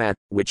Krishna,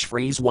 which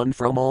frees one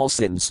from all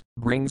sins,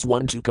 brings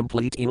one to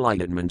complete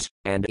enlightenment,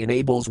 and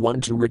enables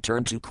one to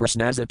return to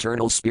Krishna's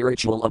eternal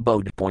spiritual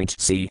abode.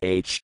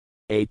 Ch.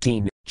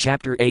 18,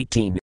 Chapter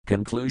 18,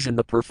 Conclusion.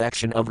 The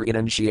perfection of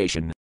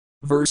renunciation.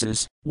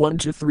 Verses 1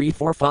 to 3,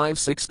 4, 5,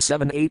 6,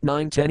 7, 8,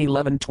 9, 10,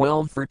 11,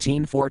 12,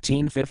 13,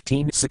 14,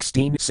 15,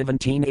 16,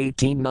 17,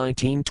 18,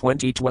 19,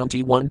 20,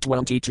 21,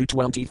 22,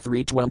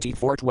 23,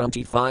 24,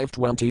 25,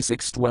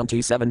 26,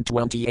 27,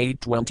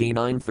 28,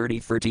 29, 30,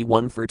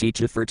 31,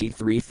 32,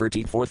 33,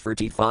 34,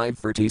 35,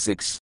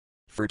 36,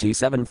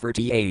 37,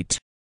 38.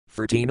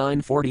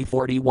 39, 40,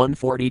 41,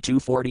 42,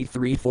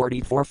 43,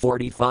 44,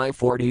 45,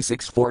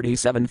 46,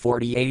 47,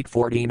 48,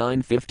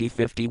 49, 50,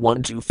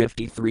 51,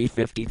 53,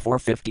 54,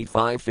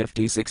 55,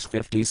 56,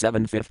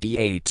 57,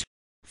 58.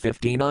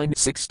 59,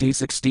 60,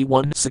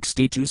 61,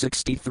 62,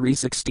 63,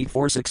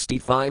 64,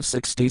 65,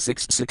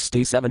 66,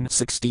 67,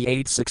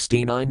 68,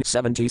 69,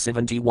 70,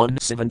 71,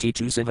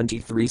 72,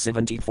 73,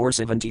 74,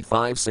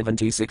 75,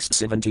 76,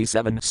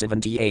 77,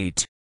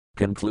 78.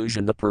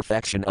 Conclusion. The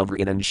perfection of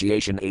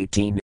renunciation.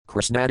 18.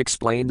 Krishna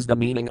explains the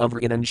meaning of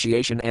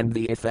renunciation and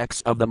the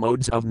effects of the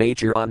modes of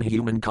nature on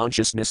human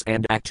consciousness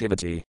and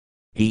activity.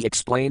 He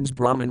explains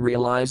Brahman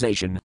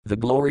realization, the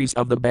glories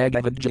of the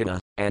Bhagavad Gita,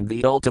 and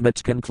the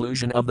ultimate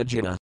conclusion of the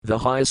Gita. The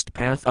highest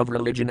path of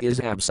religion is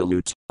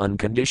absolute,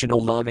 unconditional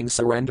loving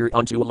surrender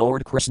unto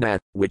Lord Krishna,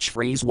 which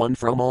frees one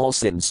from all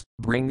sins,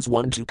 brings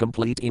one to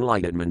complete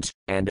enlightenment,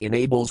 and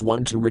enables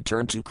one to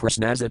return to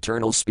Krishna's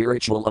eternal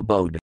spiritual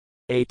abode.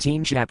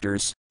 18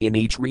 chapters, in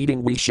each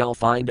reading we shall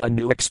find a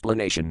new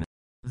explanation.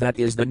 That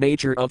is the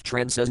nature of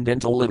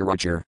transcendental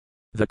literature.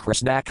 The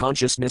Krishna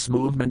consciousness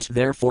movement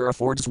therefore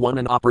affords one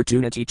an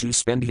opportunity to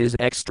spend his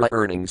extra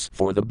earnings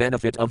for the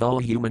benefit of all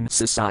human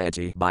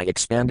society by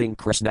expanding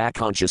Krishna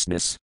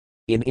consciousness.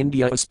 In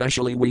India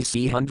especially we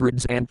see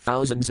hundreds and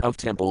thousands of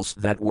temples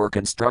that were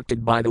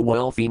constructed by the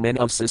wealthy men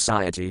of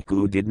society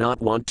who did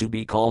not want to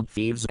be called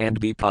thieves and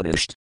be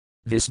punished.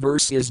 This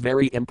verse is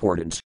very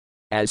important.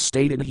 As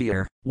stated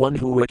here, one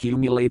who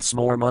accumulates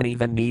more money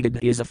than needed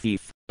is a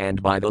thief,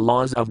 and by the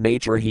laws of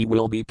nature he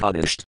will be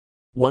punished.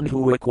 One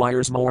who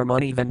acquires more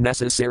money than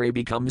necessary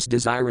becomes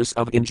desirous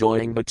of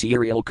enjoying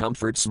material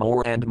comforts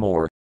more and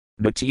more.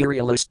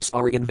 Materialists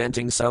are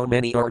inventing so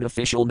many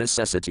artificial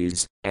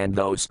necessities, and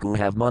those who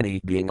have money,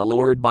 being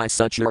allured by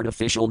such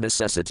artificial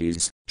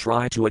necessities,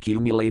 try to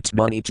accumulate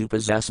money to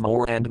possess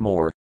more and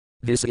more.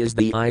 This is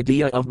the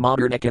idea of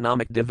modern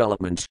economic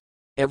development.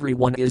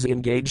 Everyone is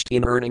engaged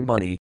in earning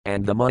money,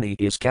 and the money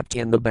is kept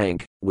in the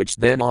bank, which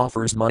then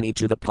offers money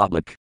to the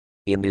public.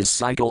 In this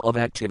cycle of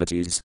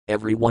activities,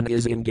 everyone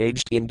is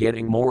engaged in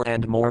getting more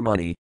and more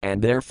money,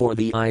 and therefore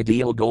the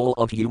ideal goal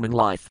of human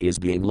life is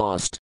being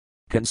lost.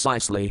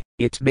 Concisely,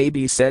 it may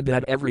be said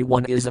that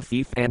everyone is a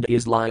thief and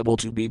is liable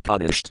to be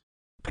punished.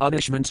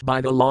 Punishment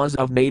by the laws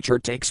of nature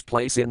takes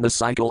place in the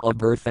cycle of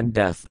birth and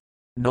death.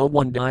 No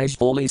one dies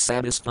fully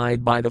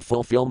satisfied by the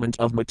fulfillment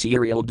of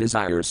material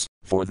desires,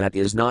 for that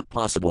is not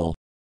possible.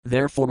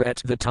 Therefore,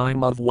 at the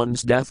time of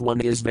one's death,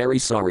 one is very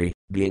sorry,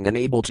 being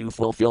unable to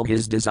fulfill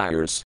his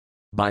desires.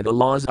 By the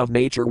laws of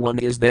nature, one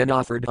is then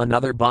offered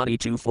another body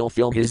to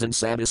fulfill his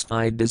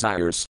unsatisfied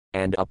desires,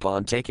 and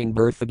upon taking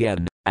birth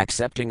again,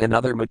 accepting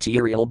another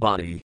material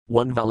body,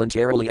 one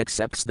voluntarily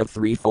accepts the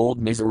threefold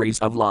miseries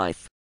of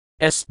life.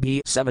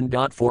 SB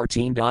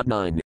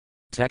 7.14.9.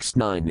 Text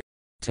 9.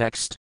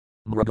 Text.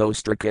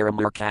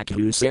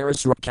 Mragostrakaramarkaku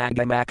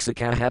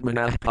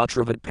sarasrakagamaxakahatmanah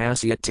patravat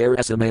pasyat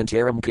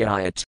terasamantaram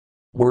kayat.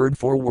 Word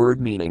for word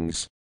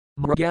meanings.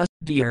 Mraga,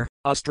 deer;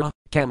 astra,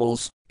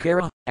 camels;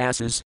 kara,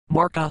 asses;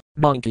 marka,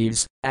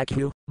 monkeys;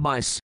 akhu,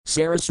 mice;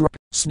 sarasrup,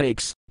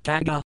 snakes;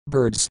 kaga,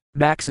 birds;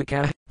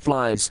 maxaka,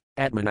 flies;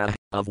 atmana,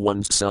 of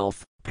one's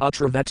self;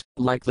 patravat,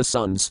 like the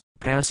sons;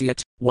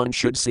 pasyat, one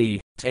should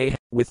see; te,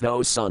 with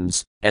those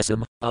sons;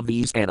 esam, of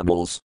these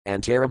animals;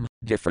 antaram,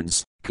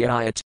 difference;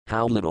 kayat,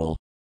 how little.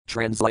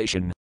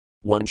 Translation.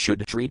 One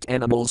should treat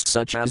animals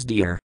such as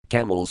deer,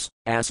 camels,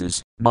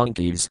 asses,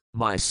 monkeys,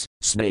 mice,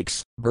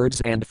 snakes,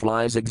 birds and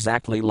flies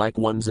exactly like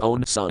one's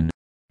own son.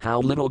 How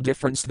little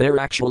difference there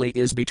actually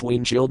is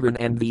between children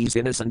and these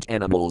innocent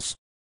animals.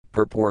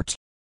 Purport.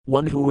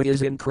 One who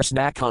is in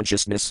Krishna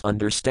consciousness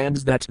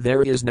understands that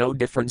there is no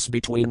difference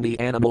between the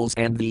animals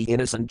and the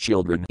innocent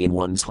children in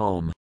one's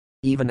home.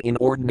 Even in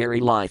ordinary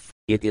life,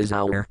 it is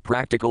our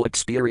practical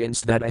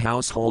experience that a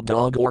household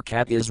dog or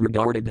cat is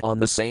regarded on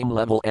the same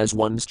level as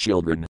one's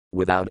children,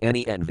 without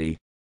any envy.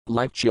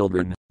 Like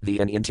children, the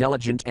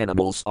unintelligent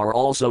animals are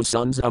also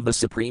sons of the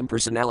Supreme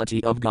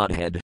Personality of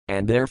Godhead,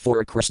 and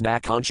therefore a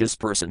Krishna-conscious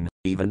person,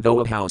 even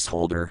though a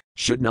householder,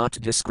 should not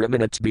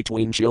discriminate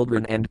between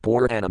children and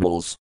poor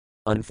animals.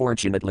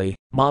 Unfortunately,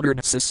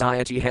 modern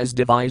society has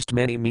devised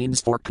many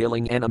means for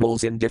killing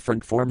animals in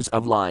different forms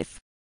of life.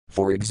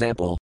 For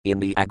example,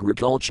 in the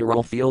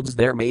agricultural fields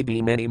there may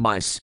be many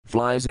mice,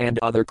 flies and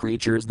other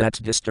creatures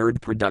that disturb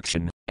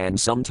production, and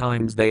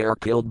sometimes they are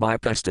killed by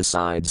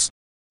pesticides.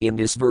 In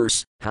this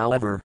verse,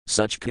 however,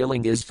 such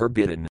killing is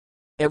forbidden.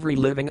 Every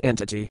living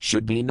entity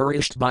should be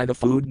nourished by the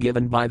food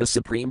given by the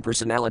Supreme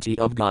Personality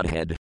of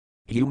Godhead.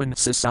 Human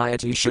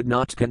society should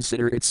not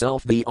consider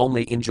itself the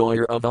only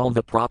enjoyer of all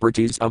the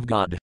properties of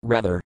God,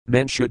 rather,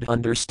 men should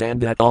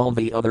understand that all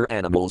the other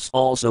animals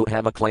also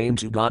have a claim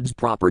to God's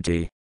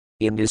property.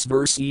 In this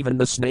verse even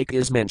the snake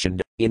is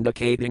mentioned,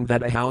 indicating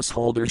that a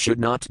householder should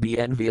not be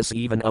envious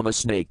even of a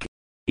snake.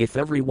 If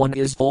everyone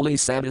is fully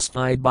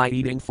satisfied by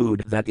eating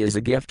food that is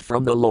a gift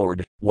from the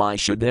Lord, why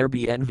should there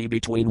be envy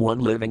between one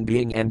living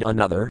being and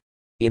another?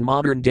 In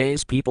modern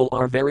days people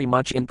are very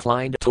much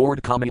inclined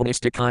toward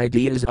communistic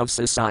ideas of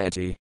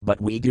society,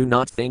 but we do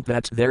not think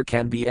that there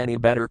can be any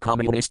better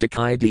communistic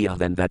idea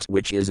than that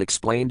which is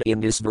explained in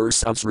this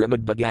verse of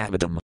Srimad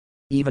Bhagavatam.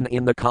 Even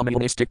in the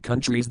communistic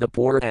countries the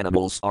poor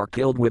animals are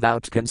killed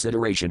without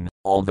consideration,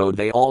 although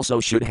they also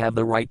should have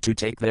the right to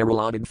take their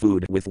allotted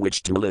food with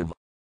which to live.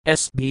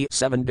 SB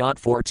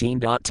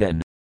 7.14.10.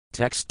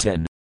 Text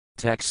 10.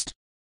 Text.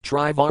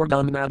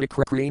 Trivardam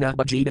Nadikrakrina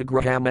Bajita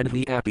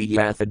Grahamedhi Api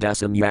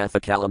Yathadasam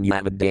Yathakalam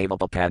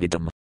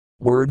Yavadeva.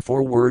 Word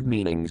for word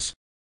meanings.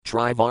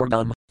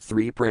 Trivardam,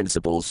 three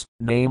principles,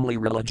 namely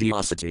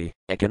religiosity,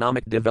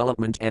 economic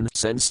development and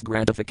sense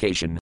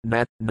gratification,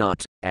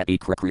 not,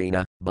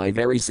 atikrakrina, by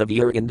very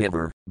severe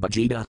endeavor,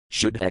 bhajita,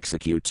 should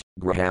execute,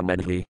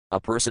 grahamedhi, a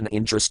person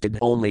interested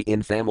only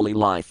in family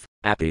life,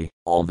 api,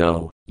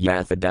 although,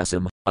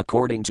 yathadasam,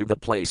 according to the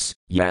place,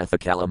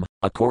 yathakalam,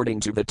 according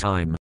to the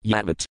time,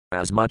 yavat,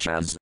 as much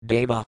as,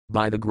 deva,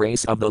 by the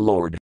grace of the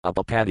Lord,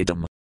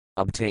 upapaditam,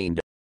 obtained.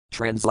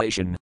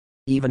 Translation.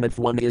 Even if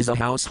one is a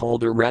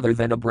householder rather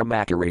than a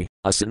brahmachari,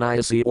 a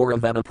sannyasi or a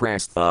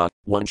vanaprastha,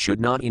 one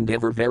should not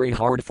endeavor very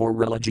hard for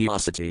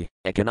religiosity,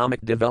 economic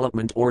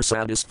development or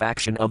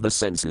satisfaction of the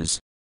senses.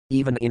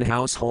 Even in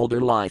householder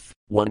life,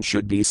 one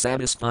should be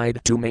satisfied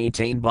to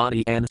maintain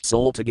body and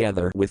soul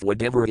together with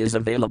whatever is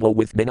available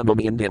with minimum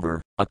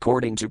endeavor,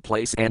 according to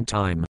place and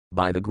time,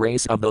 by the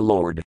grace of the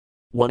Lord.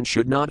 One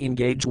should not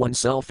engage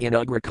oneself in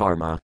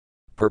agrakarma.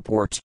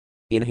 Purport.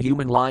 In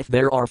human life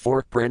there are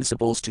four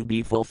principles to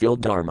be fulfilled: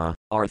 dharma,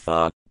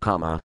 artha,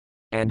 kama,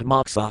 and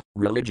moksha,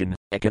 religion,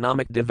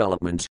 economic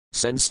development,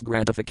 sense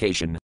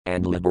gratification,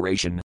 and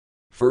liberation.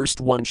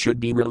 First one should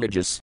be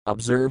religious,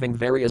 observing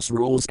various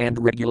rules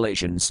and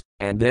regulations,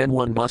 and then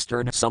one must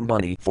earn some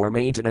money for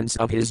maintenance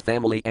of his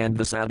family and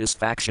the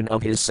satisfaction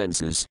of his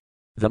senses.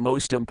 The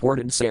most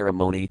important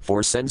ceremony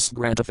for sense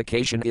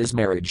gratification is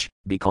marriage,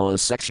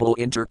 because sexual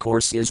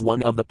intercourse is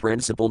one of the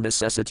principal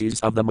necessities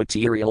of the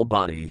material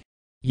body.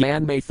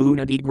 Yan may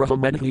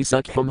funadigraham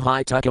enhisakam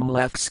hitakam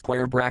left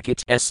square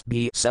bracket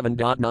SB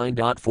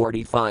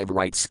 7.9.45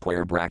 right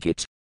square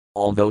bracket.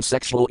 Although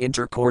sexual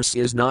intercourse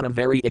is not a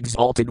very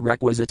exalted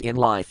requisite in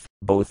life,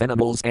 both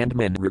animals and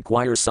men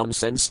require some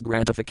sense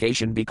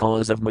gratification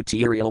because of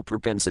material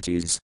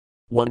propensities.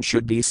 One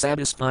should be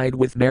satisfied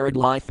with married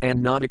life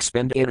and not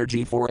expend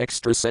energy for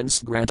extra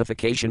sense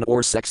gratification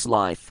or sex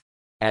life.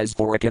 As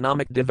for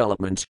economic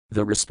development,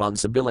 the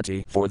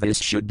responsibility for this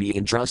should be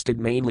entrusted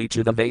mainly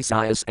to the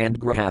Vaisyas and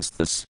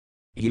Grahasthas.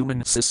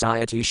 Human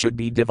society should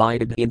be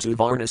divided into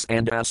Varnas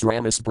and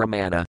Asramas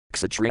Brahmana,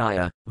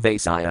 Kshatriya,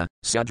 Vaisya,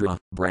 Sudra,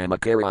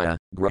 Brahmacharya,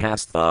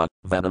 Grahastha,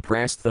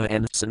 Vanaprastha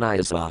and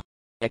Sannyasa.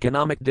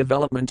 Economic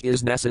development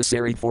is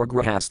necessary for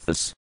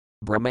Grahasthas.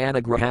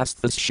 Brahmana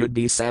Grahasthas should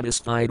be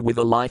satisfied with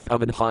a life of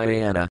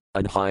Adhyayana,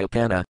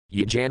 Adhyapana,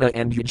 Yajana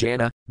and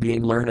Yajana,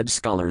 being learned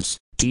scholars,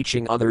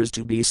 teaching others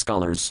to be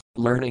scholars,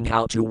 learning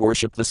how to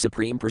worship the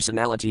Supreme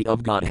Personality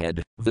of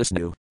Godhead,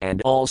 Vishnu,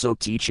 and also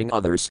teaching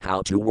others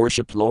how to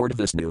worship Lord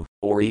Vishnu,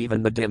 or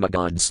even the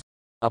demigods.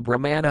 A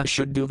Brahmana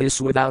should do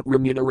this without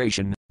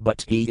remuneration,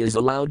 but he is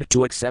allowed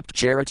to accept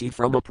charity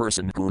from a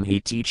person whom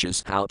he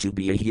teaches how to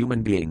be a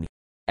human being.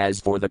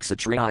 As for the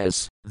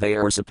Kshatriyas, they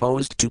are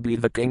supposed to be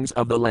the kings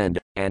of the land,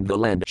 and the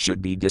land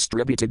should be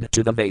distributed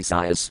to the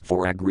Vaisyas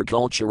for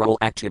agricultural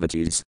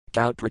activities,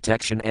 cow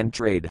protection and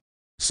trade.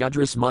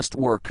 Sudras must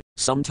work,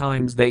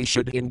 sometimes they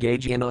should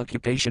engage in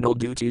occupational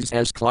duties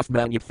as cloth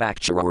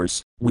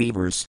manufacturers,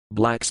 weavers,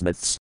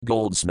 blacksmiths,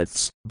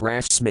 goldsmiths,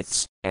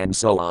 brassmiths, and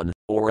so on,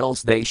 or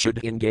else they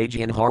should engage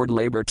in hard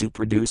labor to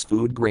produce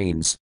food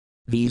grains.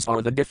 These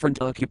are the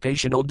different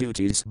occupational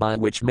duties by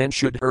which men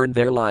should earn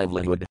their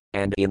livelihood,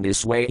 and in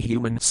this way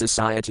human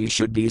society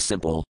should be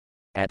simple.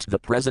 At the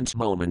present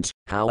moment,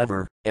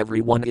 however,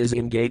 everyone is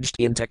engaged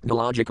in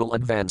technological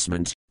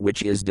advancement,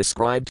 which is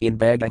described in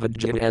Bhagavad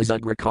Gita as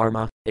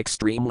agrakarma,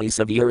 extremely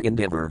severe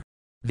endeavor.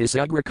 This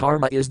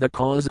agrakarma is the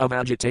cause of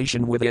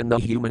agitation within the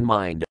human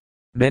mind.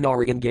 Men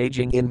are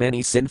engaging in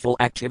many sinful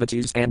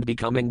activities and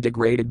becoming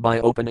degraded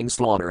by opening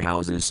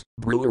slaughterhouses,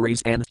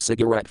 breweries and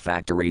cigarette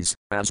factories,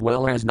 as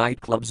well as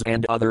nightclubs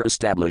and other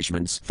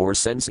establishments for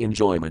sense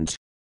enjoyment.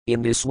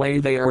 In this way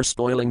they are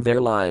spoiling their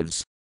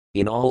lives.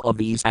 In all of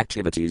these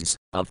activities,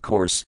 of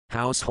course,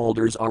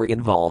 householders are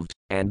involved,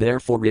 and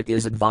therefore it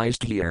is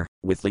advised here,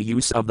 with the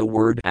use of the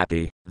word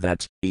happy,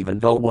 that, even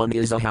though one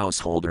is a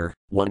householder,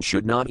 one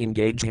should not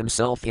engage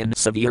himself in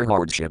severe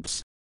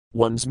hardships.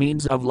 One's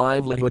means of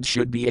livelihood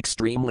should be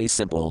extremely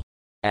simple.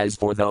 As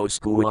for those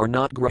who are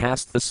not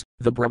Grahasthas,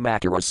 the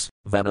Brahmacharis,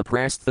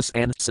 Vanaprasthas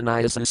and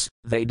Sannyasas,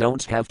 they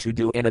don't have to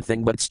do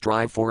anything but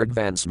strive for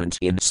advancement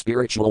in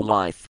spiritual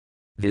life.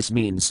 This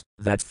means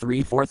that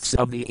 3/4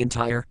 of the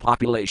entire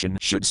population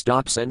should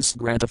stop sense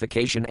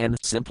gratification and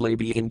simply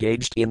be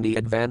engaged in the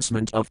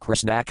advancement of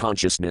Krishna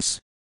consciousness.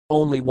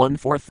 Only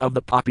 1/4 of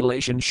the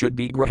population should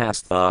be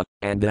Grahastha,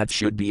 and that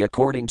should be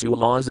according to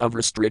laws of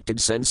restricted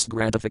sense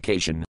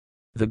gratification.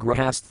 The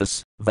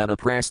Grahasthas,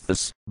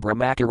 Vanaprasthas,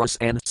 Brahmacharis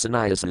and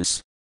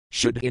Sannyasas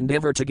should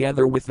endeavor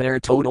together with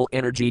their total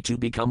energy to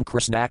become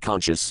Krishna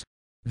conscious.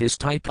 This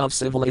type of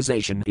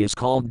civilization is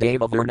called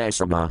Deva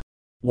Varnasrama.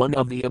 One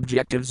of the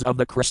objectives of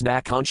the Krishna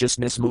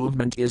consciousness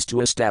movement is to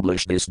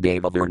establish this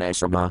Deva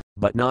Varnasrama,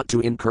 but not to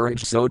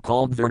encourage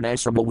so-called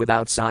Varnasrama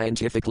without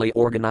scientifically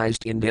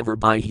organized endeavor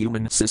by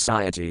human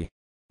society.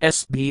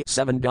 SB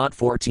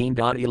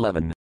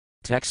 7.14.11.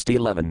 Text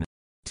 11.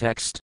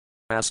 Text.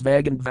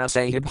 Asvagan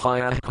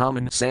vasahibhaya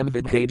common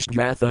samvidhaj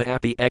jatha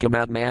api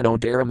ekamatmano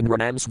daram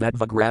ranam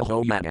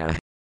svadvagraho yana.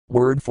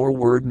 Word for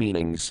word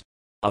meanings.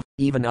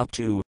 Even up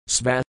to,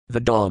 svat, the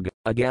dog,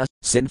 agas,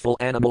 sinful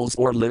animals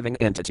or living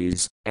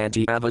entities,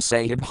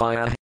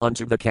 anti-avasahibhaya,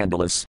 unto the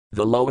candleless,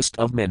 the lowest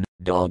of men,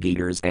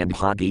 dog-eaters and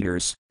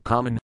hog-eaters,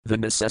 common, the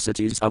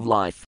necessities of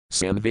life,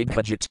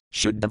 samvidhajit,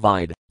 should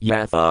divide,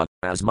 yatha,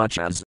 as much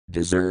as,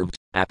 deserved,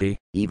 api,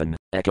 even,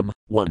 ekam,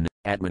 one,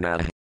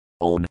 atmana,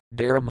 own,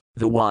 daram,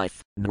 the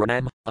wife,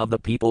 nranam, of the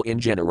people in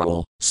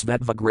general,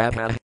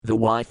 svedvagraha, the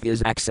wife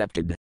is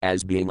accepted,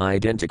 as being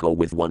identical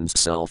with one's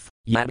self,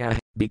 yana,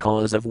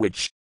 because of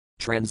which.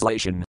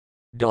 Translation.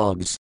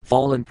 Dogs,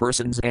 fallen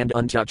persons and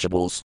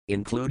untouchables,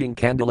 including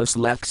candleless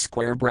left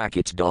square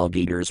bracket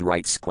dog-eaters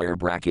right square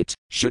bracket,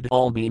 should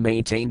all be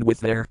maintained with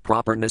their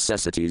proper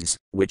necessities,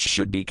 which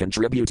should be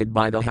contributed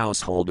by the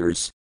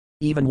householders.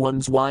 Even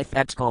one's wife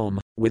at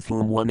home, with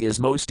whom one is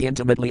most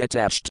intimately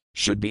attached,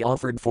 should be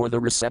offered for the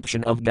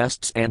reception of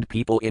guests and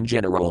people in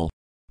general.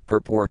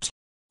 Purport.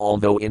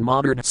 Although in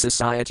modern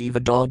society the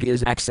dog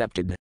is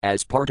accepted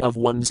as part of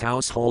one's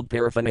household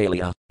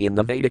paraphernalia, in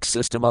the Vedic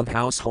system of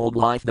household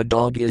life the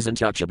dog is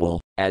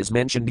untouchable. As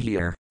mentioned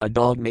here, a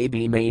dog may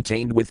be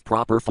maintained with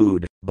proper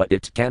food, but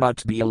it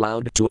cannot be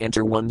allowed to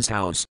enter one's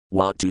house,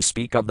 what to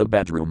speak of the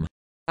bedroom.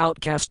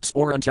 Outcasts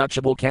or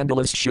untouchable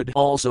candles should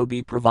also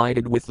be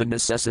provided with the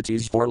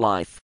necessities for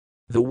life.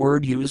 The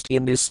word used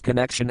in this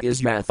connection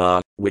is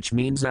yatha, which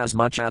means as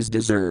much as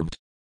deserved.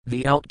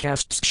 The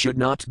outcasts should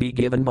not be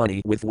given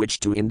money with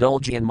which to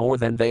indulge in more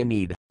than they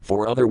need,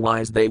 for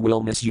otherwise they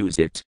will misuse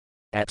it.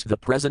 At the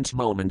present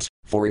moment,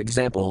 for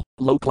example,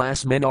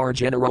 low-class men are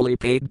generally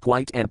paid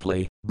quite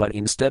amply, but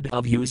instead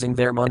of using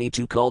their money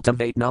to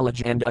cultivate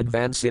knowledge and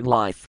advance in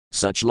life,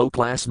 such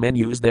low-class men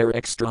use their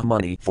extra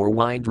money for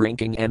wine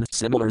drinking and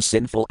similar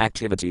sinful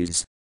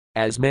activities.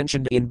 As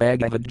mentioned in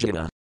Bhagavad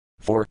Gita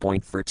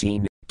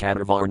 4.13,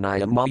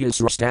 Katavarnayam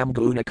Mayasrastam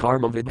Guna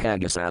Karma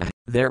Vibhagasa,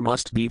 there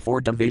must be 4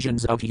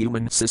 divisions of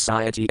human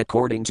society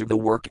according to the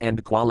work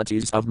and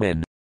qualities of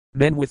men.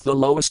 Men with the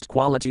lowest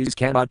qualities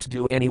cannot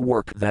do any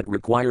work that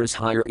requires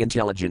higher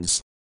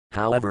intelligence.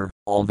 However,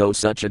 although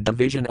such a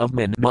division of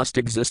men must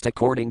exist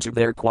according to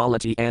their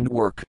quality and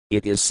work,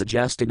 it is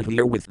suggested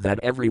herewith that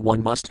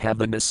everyone must have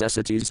the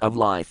necessities of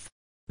life.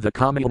 The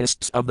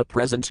communists of the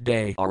present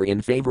day are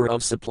in favor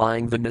of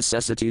supplying the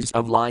necessities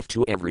of life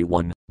to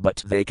everyone,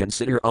 but they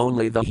consider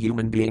only the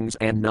human beings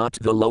and not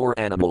the lower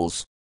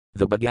animals.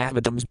 The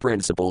Bhagavatam's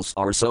principles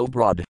are so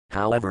broad,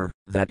 however,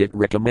 that it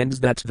recommends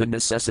that the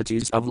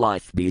necessities of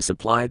life be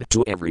supplied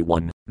to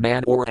everyone,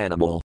 man or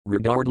animal,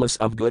 regardless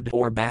of good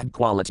or bad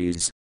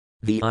qualities.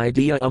 The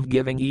idea of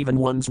giving even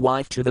one's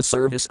wife to the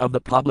service of the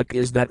public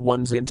is that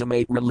one's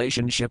intimate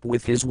relationship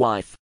with his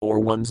wife, or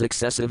one's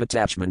excessive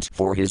attachment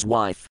for his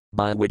wife,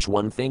 by which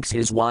one thinks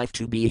his wife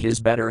to be his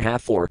better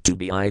half or to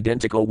be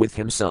identical with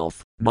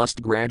himself,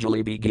 must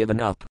gradually be given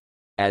up.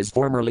 As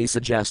formerly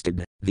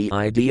suggested, the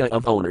idea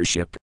of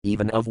ownership,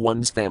 even of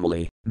one's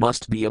family,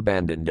 must be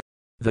abandoned.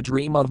 The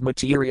dream of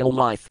material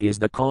life is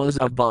the cause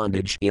of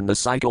bondage in the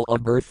cycle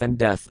of birth and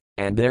death,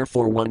 and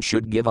therefore one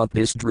should give up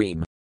this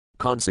dream.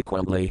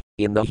 Consequently,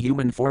 in the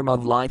human form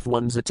of life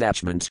one's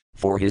attachment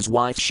for his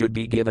wife should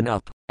be given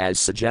up, as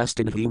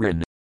suggested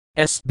herein.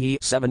 SB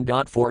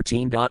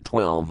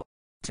 7.14.12.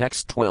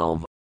 Text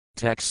 12.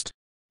 Text.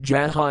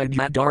 Jahide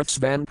Yadarth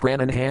Svan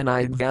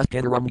Prananhanide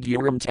Vaskinaram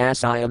Guram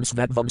Tasayam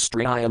Svetvam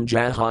Striyam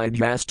Jahide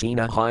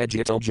Jastina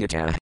Hijito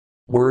Jita.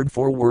 Word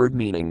for word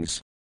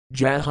meanings.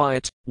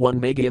 Jahite, one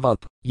may give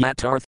up,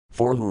 Yatarth,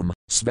 for whom,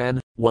 Svan,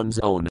 one's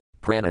own,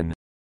 Pranan,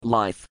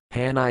 life,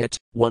 Hanayat,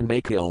 one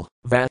may kill,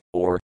 Vat,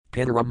 or,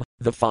 Pinaram,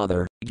 the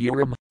father,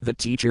 Guram, the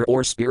teacher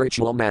or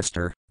spiritual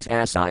master,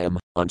 Tasayam,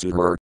 unto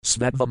her,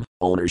 Svetvam,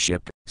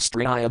 ownership,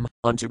 Striyam,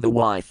 unto the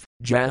wife,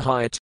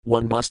 Jahite,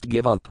 one must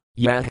give up,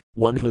 Yah,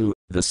 one who,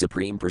 the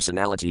Supreme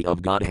Personality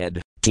of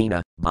Godhead,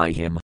 Tina, by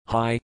him,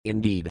 Hi,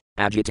 indeed,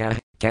 Ajita,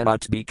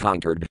 cannot be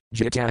conquered,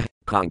 Jita,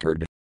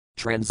 conquered.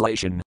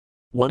 Translation.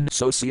 One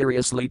so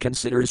seriously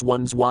considers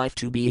one's wife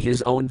to be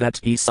his own that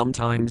he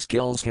sometimes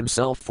kills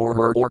himself for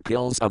her or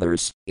kills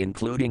others,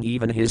 including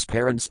even his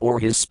parents or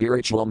his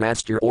spiritual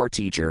master or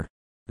teacher.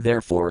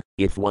 Therefore,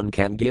 if one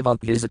can give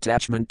up his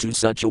attachment to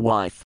such a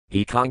wife,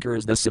 he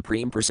conquers the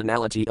Supreme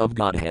Personality of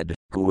Godhead,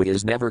 who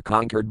is never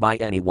conquered by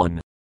anyone.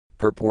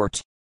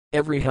 Purport.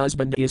 Every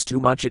husband is too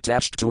much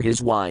attached to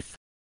his wife.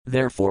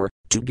 Therefore,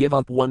 to give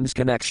up one's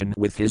connection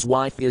with his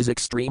wife is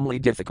extremely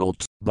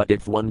difficult, but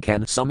if one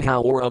can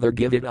somehow or other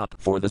give it up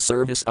for the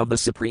service of the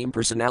Supreme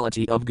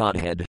Personality of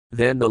Godhead,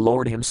 then the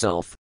Lord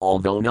himself,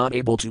 although not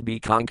able to be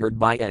conquered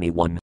by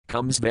anyone,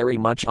 comes very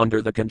much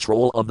under the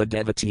control of the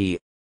devotee.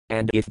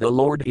 And if the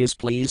Lord is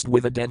pleased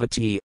with a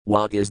devotee,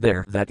 what is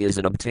there that is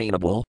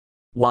unobtainable?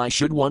 Why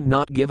should one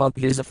not give up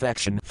his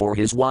affection for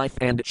his wife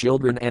and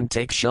children and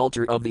take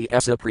shelter of the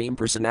Supreme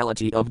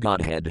Personality of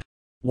Godhead?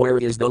 Where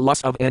is the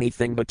loss of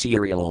anything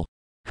material?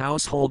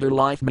 Householder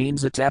life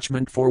means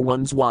attachment for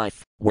one's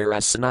wife,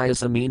 whereas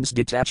sannyasa means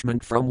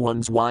detachment from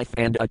one's wife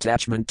and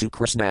attachment to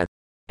Krishna.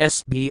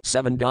 SB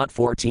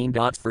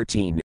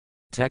 7.14.13.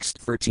 Text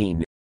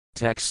 13.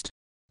 Text.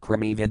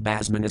 Krami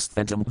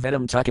vidbasmanisthentam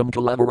vedam tukam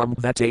kalevaram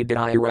vete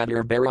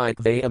diradir barik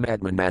vayam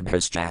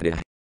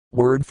admanmadhaschada.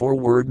 Word for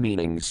word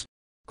meanings.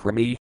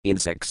 Krami,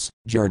 insects,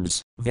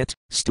 germs, vit,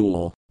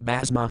 stool,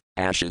 basma,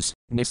 ashes,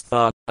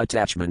 nistha,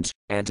 attachment,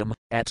 antam,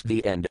 at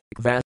the end,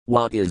 kva,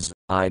 what is,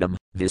 item,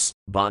 this,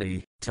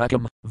 body,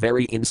 tukam,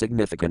 very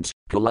insignificant,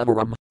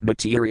 kalevaram,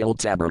 material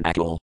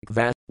tabernacle,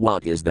 kva,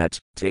 what is that,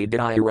 te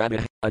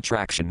dirada,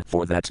 attraction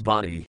for that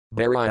body,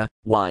 baraya,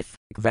 wife,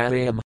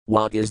 kvayam,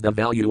 what is the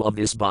value of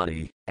this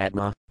body,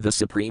 atma, the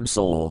supreme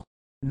soul.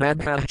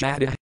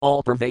 Madhajada,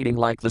 all pervading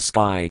like the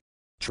sky.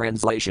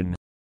 Translation.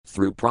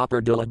 Through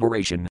proper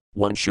deliberation,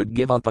 one should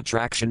give up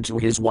attraction to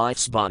his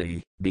wife's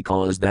body,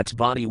 because that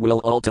body will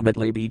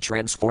ultimately be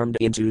transformed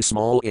into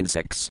small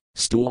insects,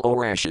 stool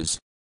or ashes.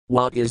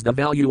 What is the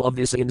value of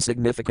this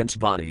insignificant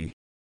body?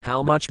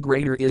 How much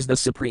greater is the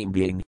Supreme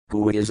Being,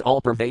 who is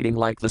all-pervading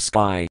like the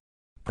sky?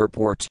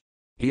 Purport.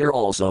 Here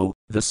also,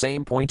 the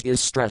same point is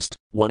stressed: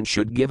 one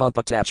should give up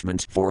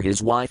attachment for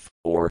his wife,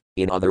 or,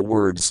 in other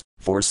words,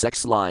 for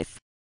sex life.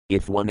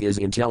 If one is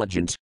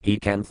intelligent, he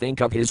can think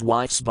of his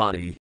wife's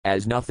body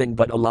as nothing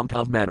but a lump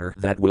of matter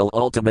that will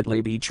ultimately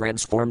be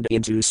transformed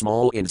into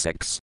small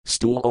insects,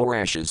 stool, or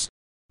ashes.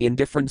 In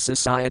different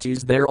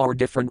societies, there are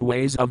different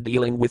ways of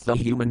dealing with the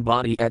human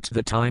body at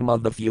the time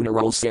of the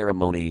funeral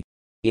ceremony.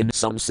 In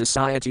some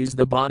societies,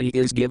 the body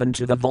is given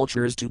to the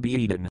vultures to be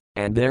eaten,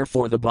 and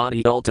therefore the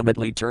body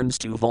ultimately turns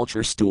to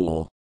vulture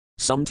stool.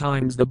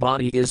 Sometimes the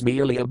body is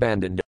merely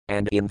abandoned,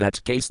 and in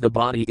that case the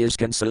body is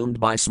consumed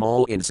by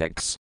small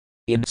insects.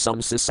 In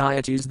some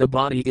societies, the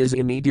body is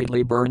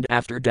immediately burned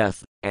after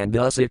death, and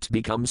thus it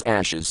becomes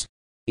ashes.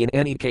 In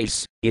any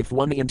case, if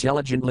one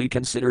intelligently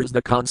considers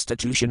the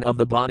constitution of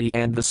the body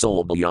and the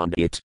soul beyond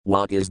it,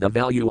 what is the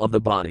value of the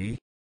body?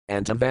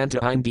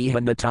 Antavanta indiha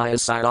nataya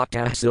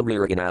syokta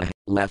silverina,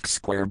 left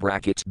square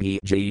bracket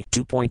BG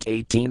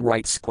 2.18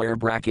 right square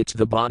bracket.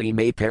 The body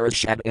may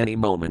perish at any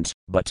moment,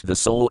 but the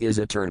soul is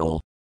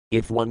eternal.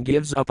 If one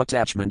gives up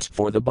attachment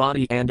for the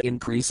body and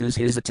increases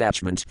his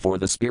attachment for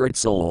the spirit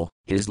soul,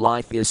 his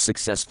life is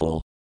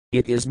successful.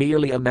 It is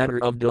merely a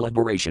matter of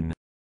deliberation.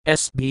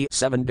 SB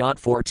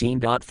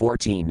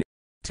 7.14.14.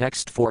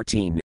 Text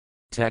 14.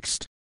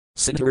 Text.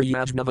 Sinter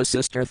Yajnava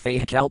sister Thay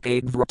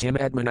Kalpade Vratim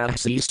Admanah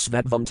Sis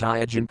Svedvam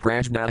Tyajan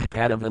Prajnah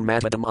Padavam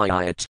Matadam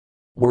Ayat.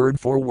 Word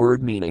for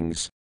word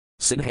meanings.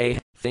 Sinhe,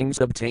 things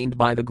obtained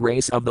by the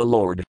grace of the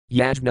Lord.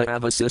 Yajna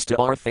avasista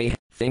are they,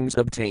 things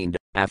obtained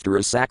after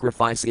a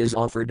sacrifice is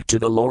offered to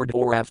the Lord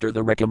or after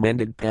the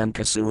recommended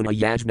Pankasuna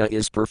Yajna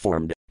is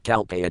performed.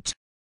 Kalpayat.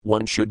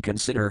 One should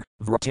consider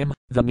vratim,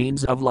 the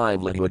means of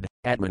livelihood,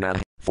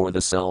 atmana, for the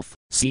self,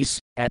 sis,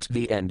 at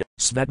the end,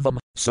 svedvam,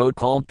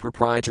 so-called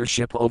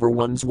proprietorship over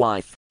one's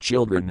wife,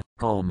 children,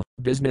 home,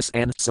 business,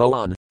 and so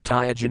on,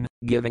 tyajan,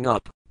 giving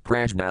up,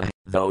 prajna,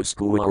 those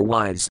who are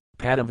wise,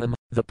 padavam,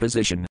 the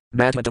position,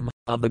 matadam,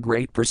 of the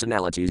great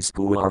personalities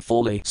who are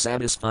fully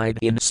satisfied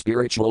in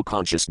spiritual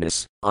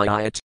consciousness,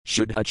 ayat,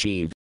 should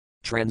achieve.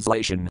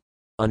 Translation.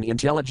 An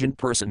intelligent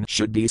person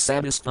should be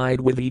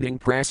satisfied with eating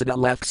prasada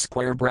left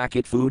square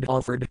bracket food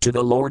offered to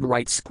the Lord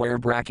right square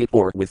bracket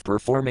or with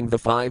performing the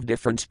 5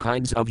 different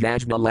kinds of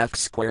yajna left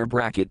square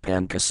bracket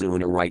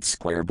pankasuna right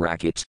square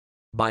bracket.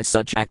 By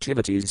such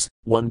activities,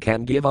 one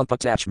can give up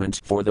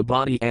attachment for the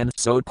body and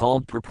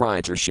so-called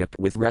proprietorship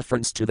with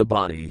reference to the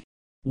body.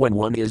 When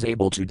one is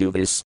able to do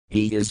this,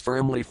 he is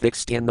firmly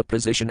fixed in the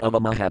position of a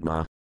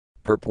Mahatma.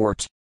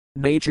 Purport.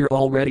 Nature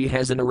already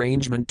has an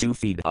arrangement to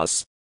feed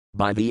us.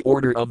 By the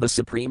order of the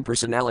Supreme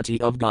Personality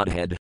of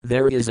Godhead,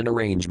 there is an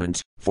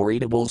arrangement for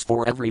eatables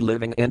for every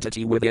living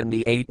entity within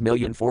the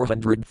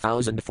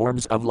 8,400,000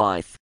 forms of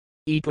life.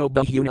 Eko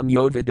bahunam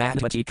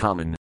yodvidadvati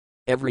common.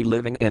 Every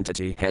living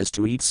entity has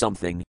to eat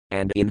something,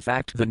 and in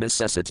fact the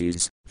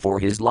necessities for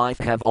his life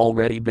have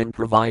already been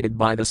provided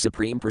by the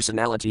Supreme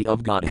Personality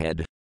of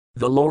Godhead.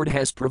 The Lord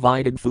has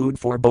provided food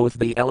for both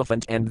the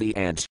elephant and the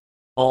ant.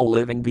 All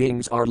living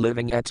beings are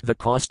living at the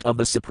cost of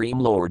the Supreme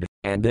Lord,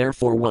 and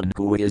therefore one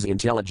who is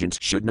intelligent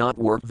should not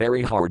work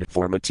very hard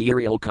for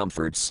material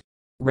comforts.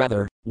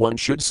 Rather, one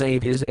should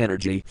save his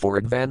energy for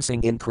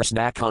advancing in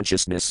Krishna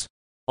consciousness.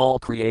 All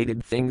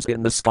created things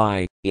in the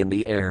sky, in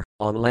the air,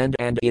 on land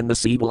and in the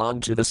sea belong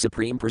to the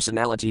Supreme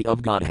Personality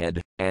of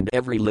Godhead, and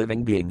every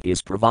living being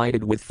is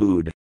provided with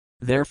food.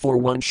 Therefore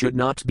one should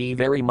not be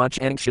very much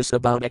anxious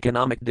about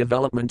economic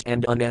development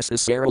and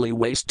unnecessarily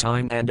waste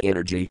time and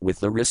energy with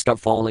the risk of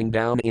falling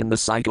down in the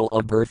cycle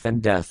of birth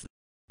and death.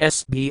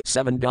 SB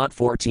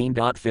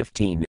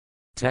 7.14.15.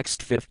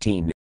 Text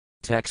 15.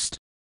 Text.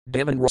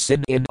 Devan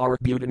rasin in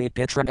arbutani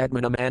petra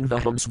admanam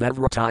anvaham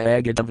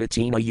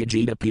svevratayagadavitina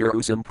yajita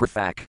pirusam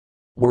prafak.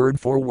 Word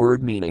for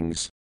word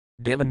meanings.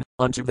 Divan,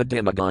 unto the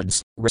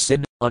demigods,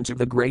 rasin, unto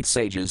the great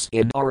sages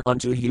in our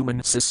unto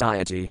human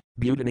society,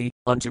 Butani,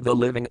 unto the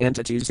living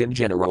entities in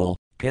general,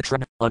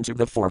 Pitran, unto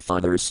the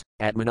forefathers,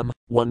 Atmanam,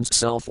 one's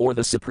self or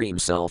the supreme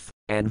self,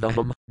 and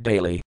Vaham,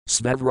 daily,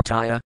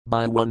 Svevrataya,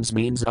 by one's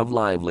means of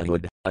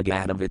livelihood,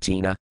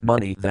 Agadavitina,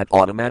 money that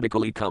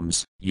automatically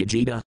comes,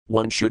 Yajita,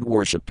 one should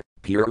worship,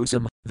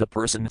 Purusam, the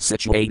person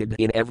situated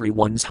in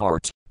everyone's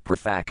heart,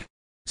 Prafak.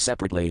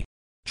 Separately.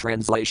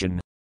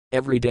 Translation.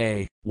 Every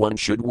day, one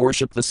should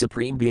worship the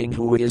Supreme Being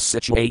who is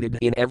situated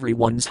in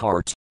everyone's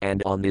heart,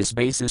 and on this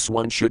basis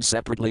one should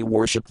separately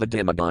worship the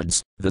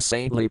demigods, the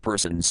saintly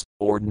persons,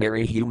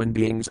 ordinary human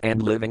beings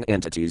and living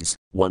entities,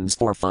 one's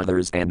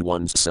forefathers and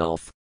one's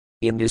self.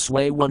 In this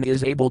way one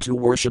is able to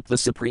worship the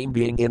Supreme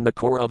Being in the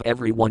core of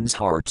everyone's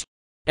heart.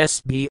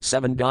 SB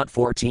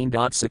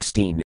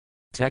 7.14.16.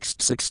 Text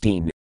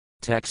 16.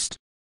 Text.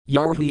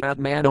 Yarhi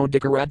Atmano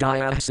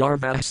Dikaradaya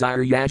Sarvah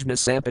Sire Yajna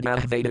Sampada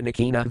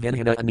Vedanikina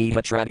Vinhina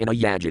Aniha Tradina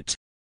Yajit.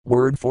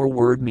 Word for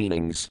word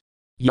meanings.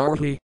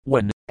 Yarhi,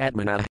 when,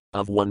 Atmana,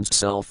 of one's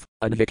self,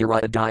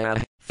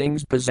 Advikaradaya,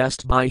 things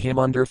possessed by him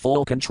under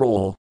full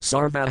control,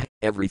 Sarva,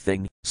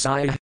 everything,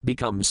 Saya,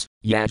 becomes,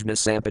 Yajna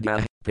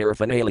Sampada,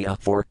 paraphernalia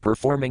for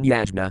performing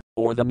Yajna,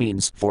 or the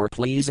means for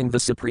pleasing the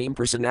Supreme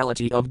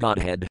Personality of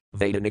Godhead,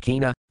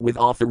 Vedanikina, with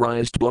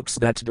authorized books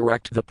that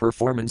direct the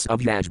performance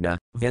of yajna,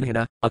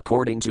 vinhana,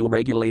 according to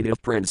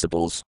regulative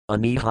principles,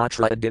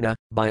 anihatra adina,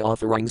 by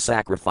offering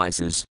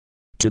sacrifices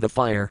to the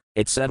fire,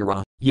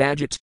 etc.,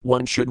 yajit,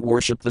 one should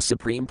worship the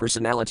Supreme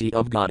Personality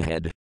of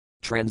Godhead.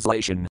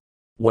 Translation.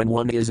 When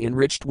one is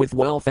enriched with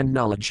wealth and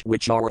knowledge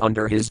which are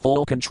under his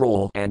full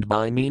control and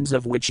by means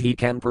of which he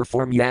can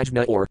perform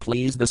yajna or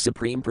please the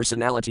Supreme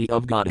Personality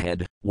of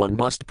Godhead, one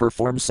must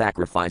perform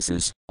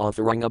sacrifices,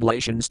 offering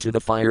oblations to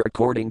the fire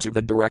according to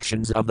the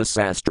directions of the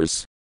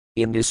sastras.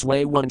 In this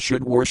way one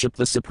should worship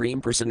the Supreme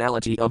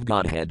Personality of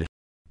Godhead.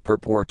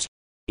 Purport.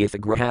 If a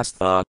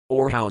grahastha,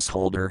 or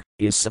householder,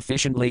 is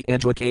sufficiently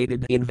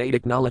educated in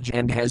Vedic knowledge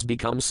and has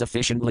become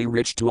sufficiently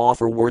rich to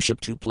offer worship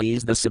to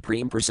please the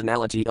Supreme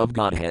Personality of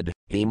Godhead,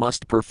 he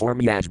must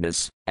perform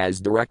yajnas, as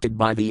directed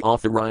by the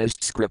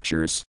authorized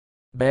scriptures.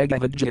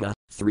 Bhagavad Gita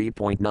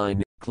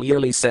 3.9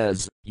 clearly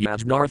says,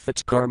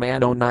 Yajnarthat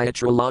karmano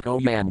niyatralako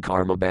yam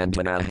karma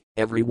bandhana.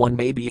 Everyone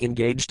may be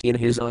engaged in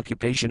his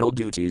occupational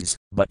duties,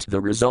 but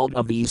the result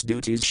of these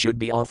duties should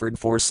be offered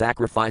for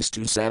sacrifice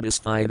to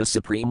satisfy the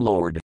Supreme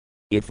Lord.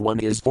 If one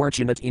is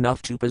fortunate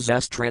enough to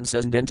possess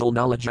transcendental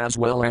knowledge as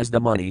well as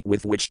the money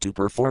with which to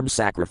perform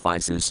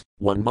sacrifices,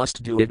 one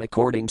must do it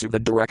according to the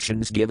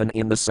directions given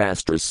in the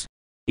sastras.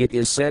 It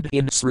is said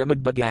in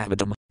Srimad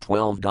Bhagavatam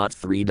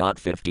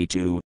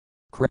 12.3.52.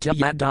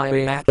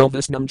 Kritayadayato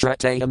visnam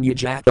tratayam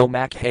yajato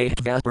makhe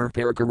tvapar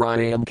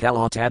parakarayam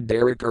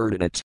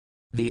kalatad.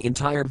 The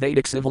entire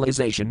Vedic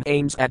civilization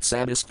aims at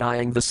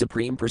satisfying the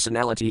Supreme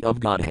Personality of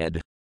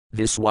Godhead.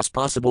 This was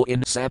possible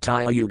in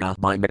Satya Yuga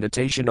by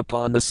meditation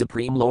upon the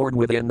Supreme Lord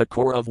within the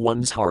core of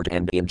one's heart,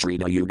 and in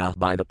Treta Yuga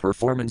by the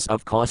performance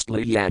of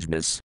costly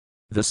yajnas.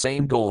 The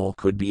same goal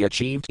could be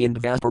achieved in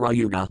Dvapara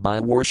Yuga by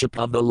worship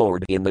of the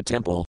Lord in the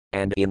temple,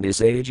 and in this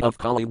age of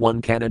Kali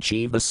one can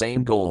achieve the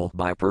same goal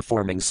by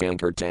performing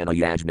Sankirtana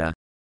yajna.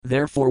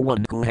 Therefore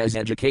one who has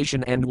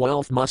education and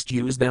wealth must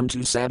use them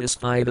to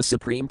satisfy the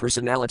Supreme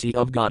Personality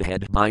of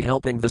Godhead by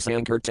helping the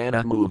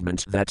Sankirtana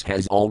movement that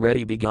has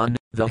already begun,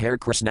 the Hare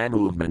Krishna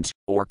movement,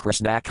 or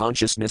Krishna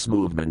consciousness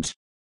movement.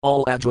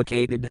 All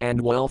educated and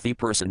wealthy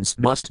persons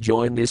must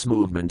join this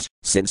movement,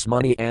 since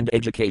money and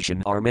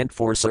education are meant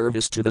for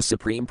service to the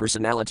Supreme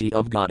Personality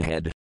of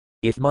Godhead.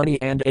 If money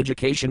and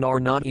education are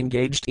not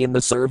engaged in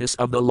the service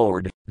of the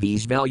Lord,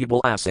 these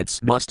valuable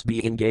assets must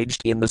be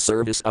engaged in the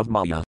service of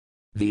Maya.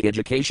 The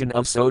education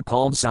of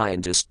so-called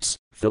scientists,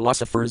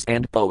 philosophers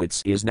and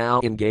poets is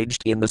now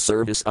engaged in the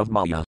service of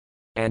Maya.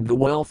 And the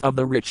wealth of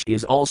the rich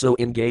is also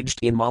engaged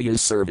in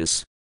Maya's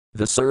service.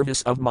 The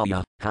service of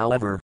Maya,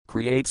 however,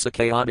 creates a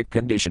chaotic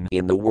condition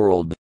in the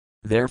world.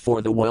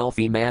 Therefore the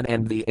wealthy man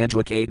and the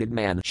educated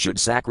man should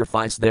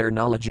sacrifice their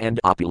knowledge and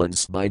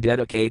opulence by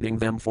dedicating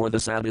them for the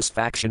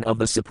satisfaction of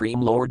the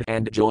Supreme Lord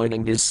and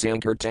joining this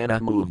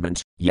Sankirtana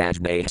movement.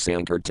 Yajna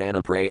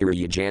Sankirtana Prayer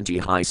Yajanti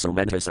Hi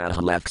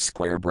Somentasah left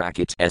square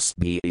bracket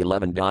SB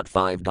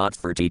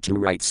 11.5.32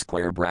 right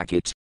square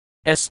bracket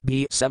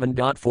SB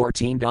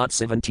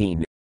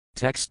 7.14.17.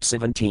 Text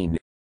 17.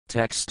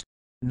 Text.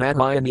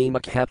 Narayani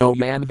Makhato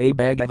Yan Ve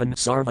Bhagavan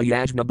Sarva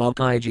Yajna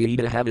Bukai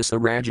Jita Havisa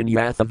Rajan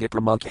Yatha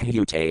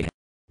Vipramukhute.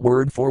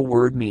 Word for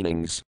word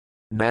meanings.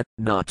 Nat,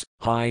 not,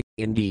 high,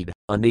 indeed,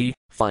 ani,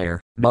 fire,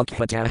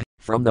 mukhata,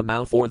 from the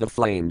mouth or the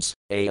flames,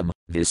 am,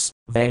 this,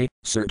 ve,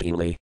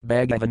 certainly,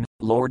 Bhagavan,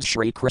 Lord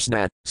Shri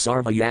Krishna,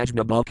 Sarva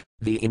Yajna Buk,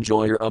 the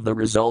enjoyer of the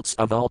results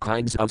of all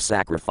kinds of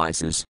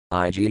sacrifices,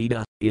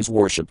 Ijita, is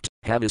worshipped,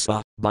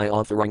 Havisa, by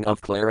offering of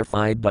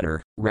clarified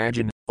butter,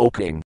 Rajan, O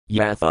king,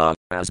 Yatha,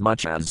 as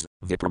much as,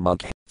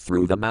 Vipramukh,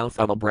 through the mouth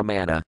of a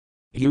Brahmana.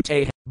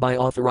 Hute, by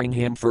offering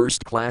him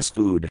first class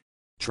food.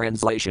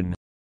 Translation.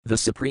 The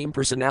Supreme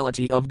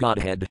Personality of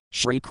Godhead,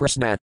 Shri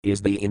Krishna,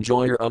 is the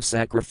enjoyer of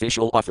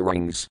sacrificial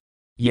offerings.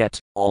 Yet,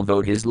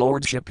 although his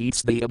lordship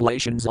eats the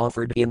oblations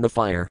offered in the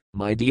fire,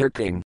 my dear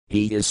king,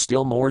 he is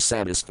still more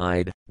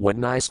satisfied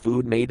when nice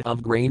food made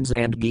of grains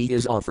and ghee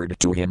is offered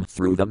to him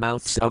through the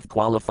mouths of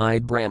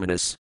qualified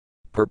brahmanas.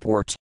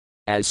 Purport.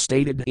 As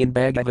stated in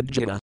Bhagavad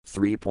Gita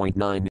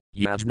 3.9,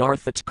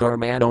 Yajnarthat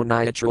karmano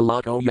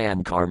niyatralako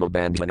yam karma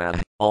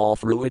bandhana, all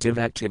fruitive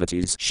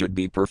activities should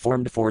be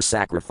performed for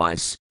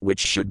sacrifice, which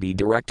should be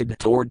directed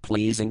toward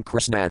pleasing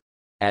Krishna.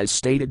 As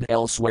stated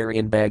elsewhere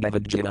in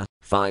Bhagavad Gita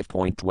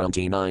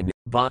 5.29,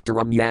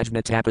 Bhaktaram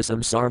yajna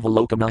tapasam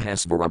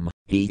sarvalokamahasvaram,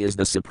 he is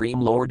the Supreme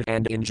Lord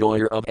and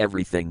enjoyer of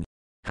everything.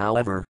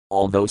 However,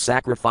 although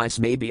sacrifice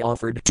may be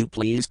offered to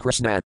please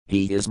Krishna,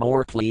 he is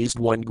more pleased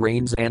when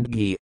grains and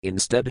ghee,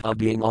 instead of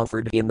being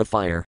offered in the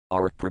fire,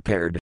 are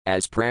prepared,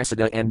 as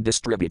prasada and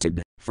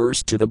distributed,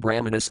 first to the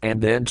brahmanas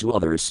and then to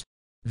others.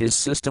 This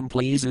system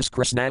pleases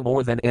Krishna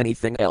more than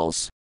anything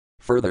else.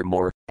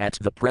 Furthermore, at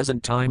the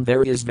present time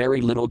there is very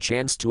little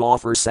chance to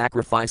offer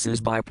sacrifices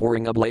by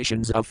pouring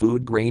oblations of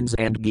food grains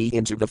and ghee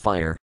into the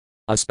fire.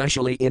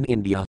 Especially in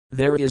India,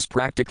 there is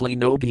practically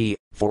no ghee.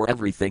 For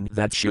everything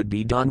that should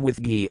be done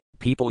with ghee,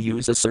 people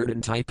use a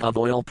certain type of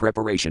oil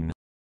preparation.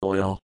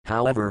 Oil,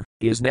 however,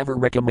 is never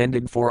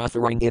recommended for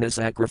offering in a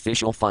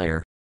sacrificial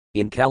fire.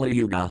 In Kali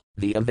Yuga,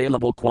 the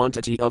available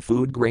quantity of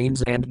food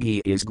grains and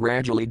ghee is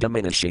gradually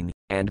diminishing,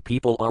 and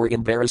people are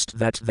embarrassed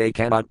that they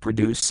cannot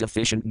produce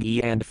sufficient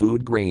ghee and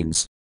food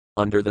grains.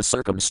 Under the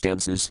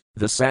circumstances,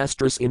 the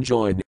sastras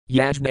enjoin,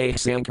 Yajne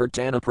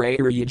Sankirtana Prayer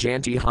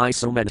Yajanti Hi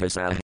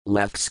Somentasa,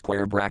 left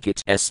square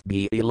bracket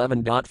SB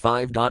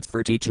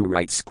 11.5.32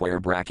 right square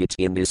bracket.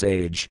 In this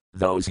age,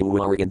 those who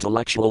are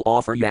intellectual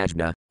offer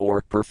yajna,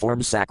 or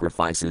perform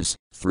sacrifices,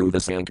 through the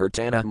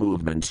Sankirtana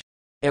movement.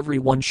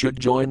 Everyone should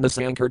join the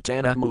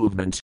Sankirtana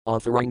movement,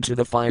 offering to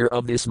the fire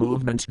of this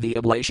movement the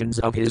oblations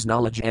of his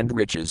knowledge and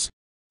riches.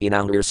 In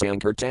our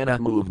Sankirtana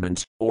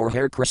movement, or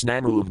Hare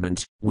Krishna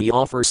movement, we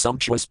offer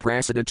sumptuous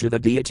prasada to the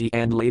deity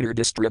and later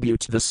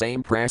distribute the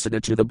same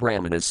prasada to the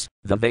Brahmanas,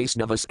 the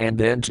Vaisnavas and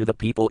then to the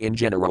people in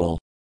general.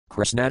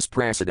 Krishna's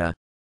prasada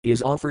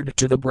is offered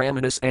to the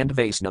Brahmanas and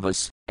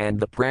Vaisnavas, and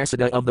the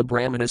prasada of the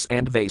Brahmanas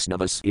and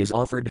Vaisnavas is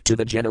offered to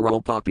the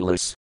general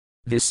populace.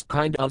 This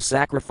kind of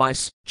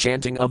sacrifice,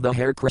 chanting of the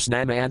Hare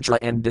Krishna mantra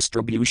and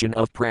distribution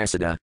of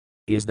prasada,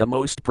 is the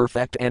most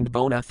perfect and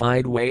bona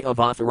fide way of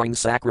offering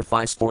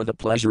sacrifice for the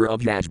pleasure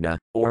of Yajna,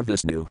 or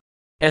Vishnu.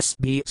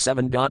 SB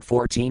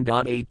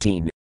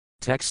 7.14.18.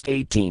 Text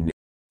 18.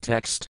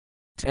 Text.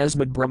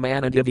 Tesmad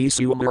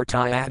Brahmanadivisu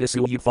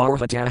Murtayadisu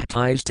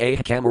Ufarhatahtais Teh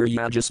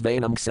Kamaryajas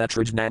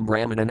Ksetrajnam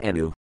Brahmanan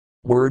Enu.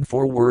 Word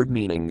for word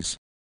meanings.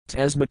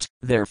 Tesmat,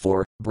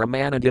 therefore,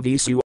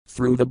 Brahmanadivisu,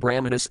 through the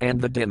Brahmanas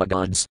and the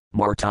demigods,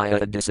 Martaya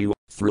Adisu,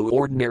 through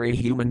ordinary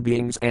human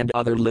beings and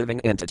other living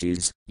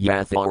entities,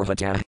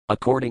 Yatharhata,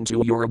 according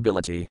to your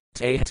ability,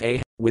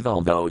 Te, with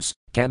all those,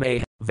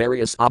 Kame,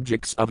 various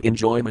objects of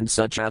enjoyment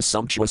such as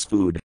sumptuous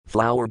food,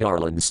 flower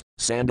garlands,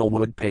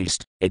 sandalwood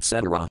paste,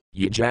 etc.,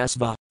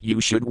 Yajasva, you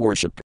should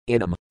worship,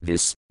 Inam,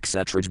 this,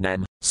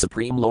 Ksetrajnam,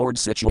 Supreme Lord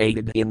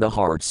situated in the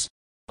hearts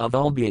of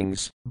all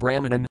beings,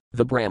 Brahmanan,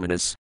 the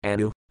Brahmanas,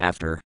 Anu,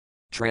 after.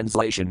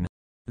 Translation.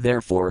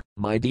 Therefore,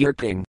 my dear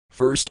king,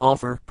 first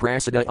offer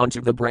prasada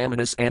unto the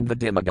Brahmanas and the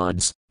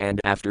demigods, and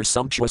after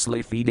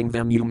sumptuously feeding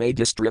them you may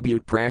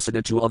distribute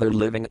prasada to other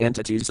living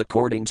entities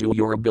according to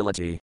your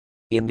ability.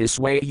 In this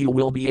way you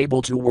will be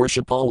able to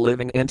worship all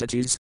living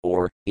entities,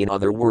 or, in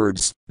other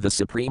words, the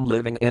supreme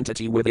living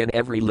entity within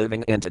every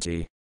living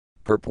entity.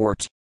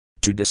 Purport.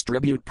 To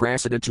distribute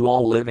prasada to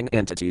all living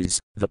entities,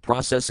 the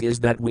process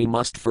is that we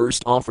must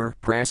first offer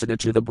prasada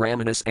to the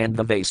Brahmanas and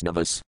the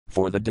Vaisnavas,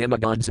 for the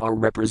demigods are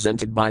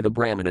represented by the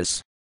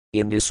Brahmanas.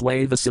 In this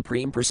way the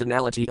Supreme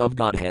Personality of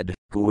Godhead,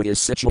 who is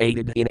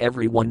situated in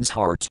everyone's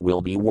heart,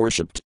 will be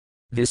worshipped.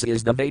 This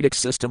is the Vedic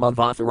system of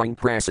offering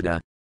prasada.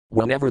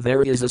 Whenever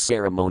there is a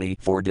ceremony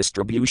for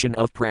distribution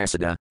of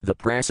prasada, the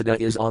prasada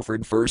is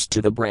offered first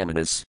to the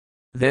Brahmanas,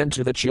 then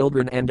to the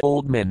children and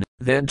old men,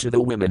 then to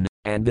the women,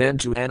 and then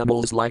to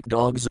animals like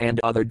dogs and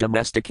other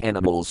domestic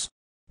animals.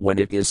 When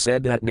it is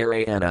said that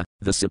Narayana,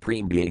 the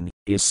Supreme Being,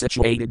 is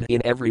situated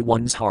in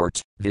everyone's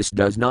heart, this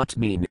does not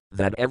mean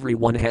that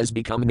everyone has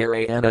become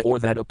Narayana or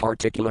that a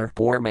particular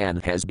poor man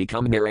has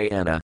become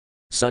Narayana.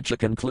 Such a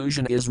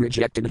conclusion is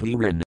rejected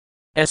herein.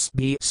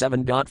 SB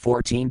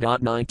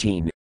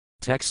 7.14.19.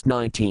 Text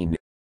 19.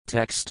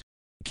 Text.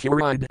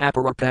 Curid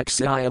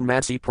aparapaxayam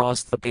matsi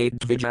prosthapade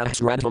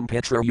dvijahsradam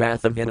petra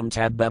yathavinam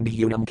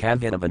tabambhunam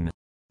kavinavan.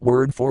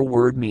 Word for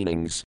word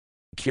meanings.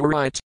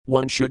 Curite,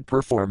 one should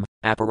perform,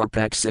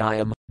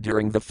 aparapaxayam,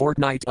 during the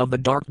fortnight of the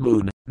dark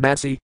moon,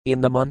 matsi,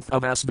 in the month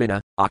of Asvina,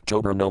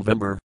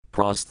 October-November,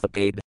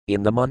 prosthapade,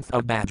 in the month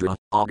of Bhadra,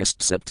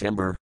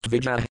 August-September,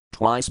 dvijah,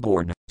 twice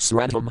born,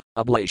 sradam,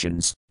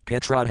 oblations,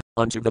 petra,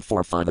 unto the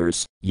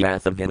forefathers,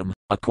 yathavinam,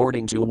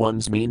 according to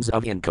one's means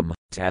of income,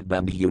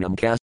 tabambhunam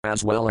ka,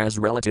 as well as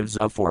relatives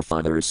of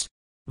forefathers.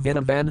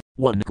 Vinavan,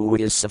 one who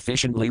is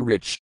sufficiently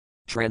rich.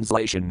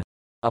 Translation.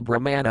 A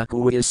Brahmana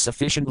who is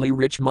sufficiently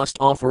rich must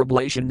offer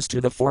oblations to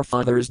the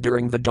forefathers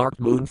during the dark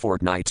moon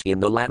fortnight in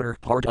the latter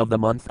part of the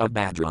month of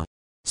Bhadra.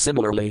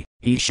 Similarly,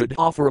 he should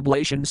offer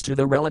oblations to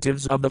the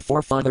relatives of the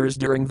forefathers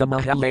during the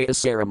Mahalaya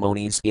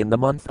ceremonies in the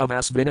month of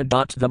Asvina.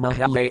 The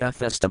Mahalaya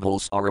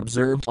festivals are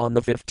observed on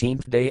the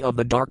 15th day of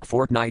the dark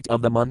fortnight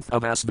of the month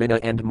of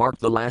Asvina and mark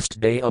the last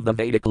day of the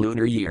Vedic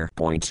lunar year.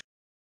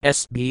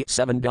 SB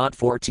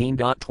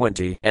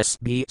 7.14.20,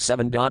 SB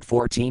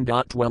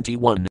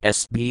 7.14.21,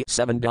 SB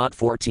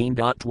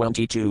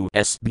 7.14.22,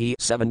 SB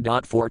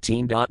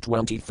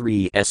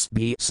 7.14.23,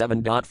 SB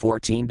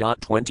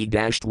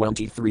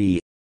 7.14.20-23.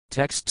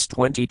 Texts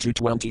 20 to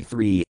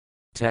 23.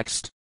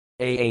 Text.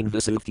 Ain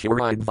Visuf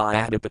Curid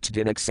Vyadapat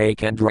Dinik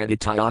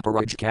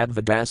Sakandraditayaparaj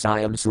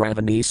Kadvadasayam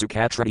Sravani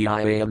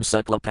Sukatradiayam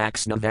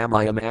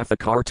Suklapaksnavamayam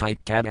Athakartite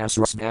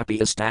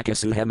Kadasrasvapi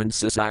Astakasu Heman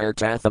Sisire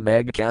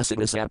Tathameg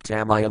Kasidas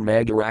Aptamayam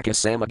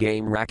Megarakasama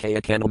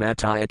Rakaya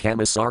Kanamataya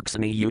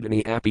Kamasarksani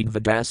Udani Apid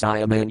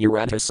Vadasayam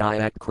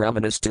Anuratasyak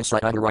Kravanas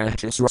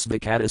Tisraudaratis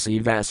Rasvikadasi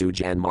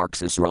Vasujan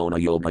Marxis Rona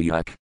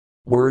Yobayuk.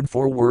 Word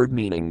for word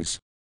meanings.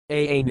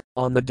 Aang,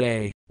 on the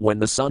day when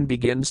the sun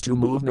begins to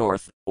move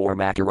north, or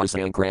Makara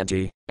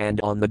Sankranti,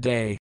 and on the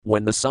day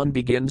when the sun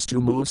begins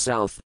to move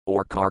south,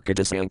 or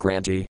Karkata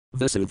Sankranti,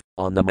 Visuv,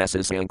 on the Mesa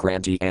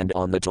Sankranti and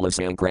on the Tula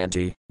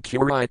Sankranti,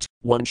 Curite,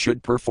 one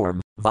should perform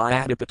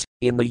Vyatipata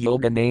in the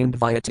yoga named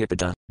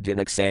Vyatipata,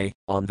 Dinakse,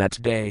 on that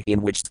day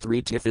in which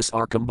three tifas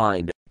are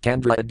combined,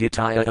 Candra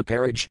Aditya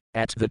Aparaj,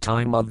 at the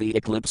time of the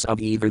eclipse of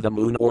either the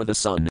moon or the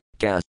sun,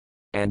 Ka.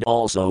 And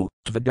also,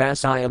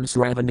 Tvadasayam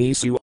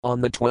Sravanisu, on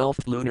the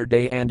 12th lunar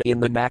day and in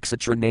the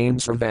nakshatra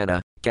named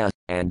Sravana, Ka,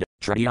 and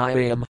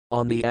Tritiyayam,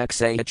 on the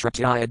Akshaya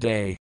Tritiya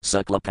day,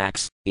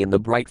 Suklapax, in the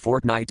bright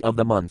fortnight of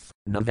the month,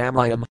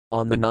 Navamayam,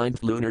 on the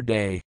 9th lunar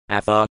day,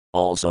 Atha,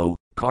 also,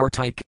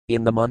 Kartik,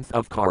 in the month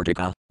of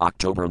Kartika,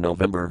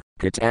 October-November,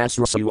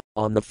 Katasrasu,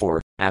 on the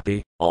 4th,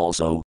 Api,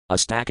 also,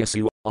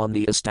 Astakasu, on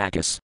the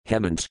Astakas,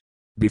 Hemant.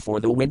 Before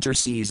the winter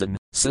season,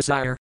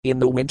 Sasire, in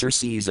the winter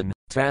season,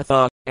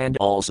 Tatha, and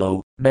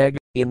also, Meg,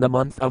 in the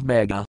month of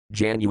Mega,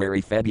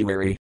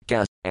 January-February,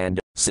 Ka, and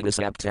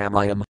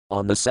Siddhasaptamayam,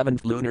 on the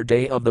 7th lunar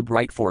day of the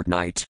bright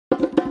fortnight.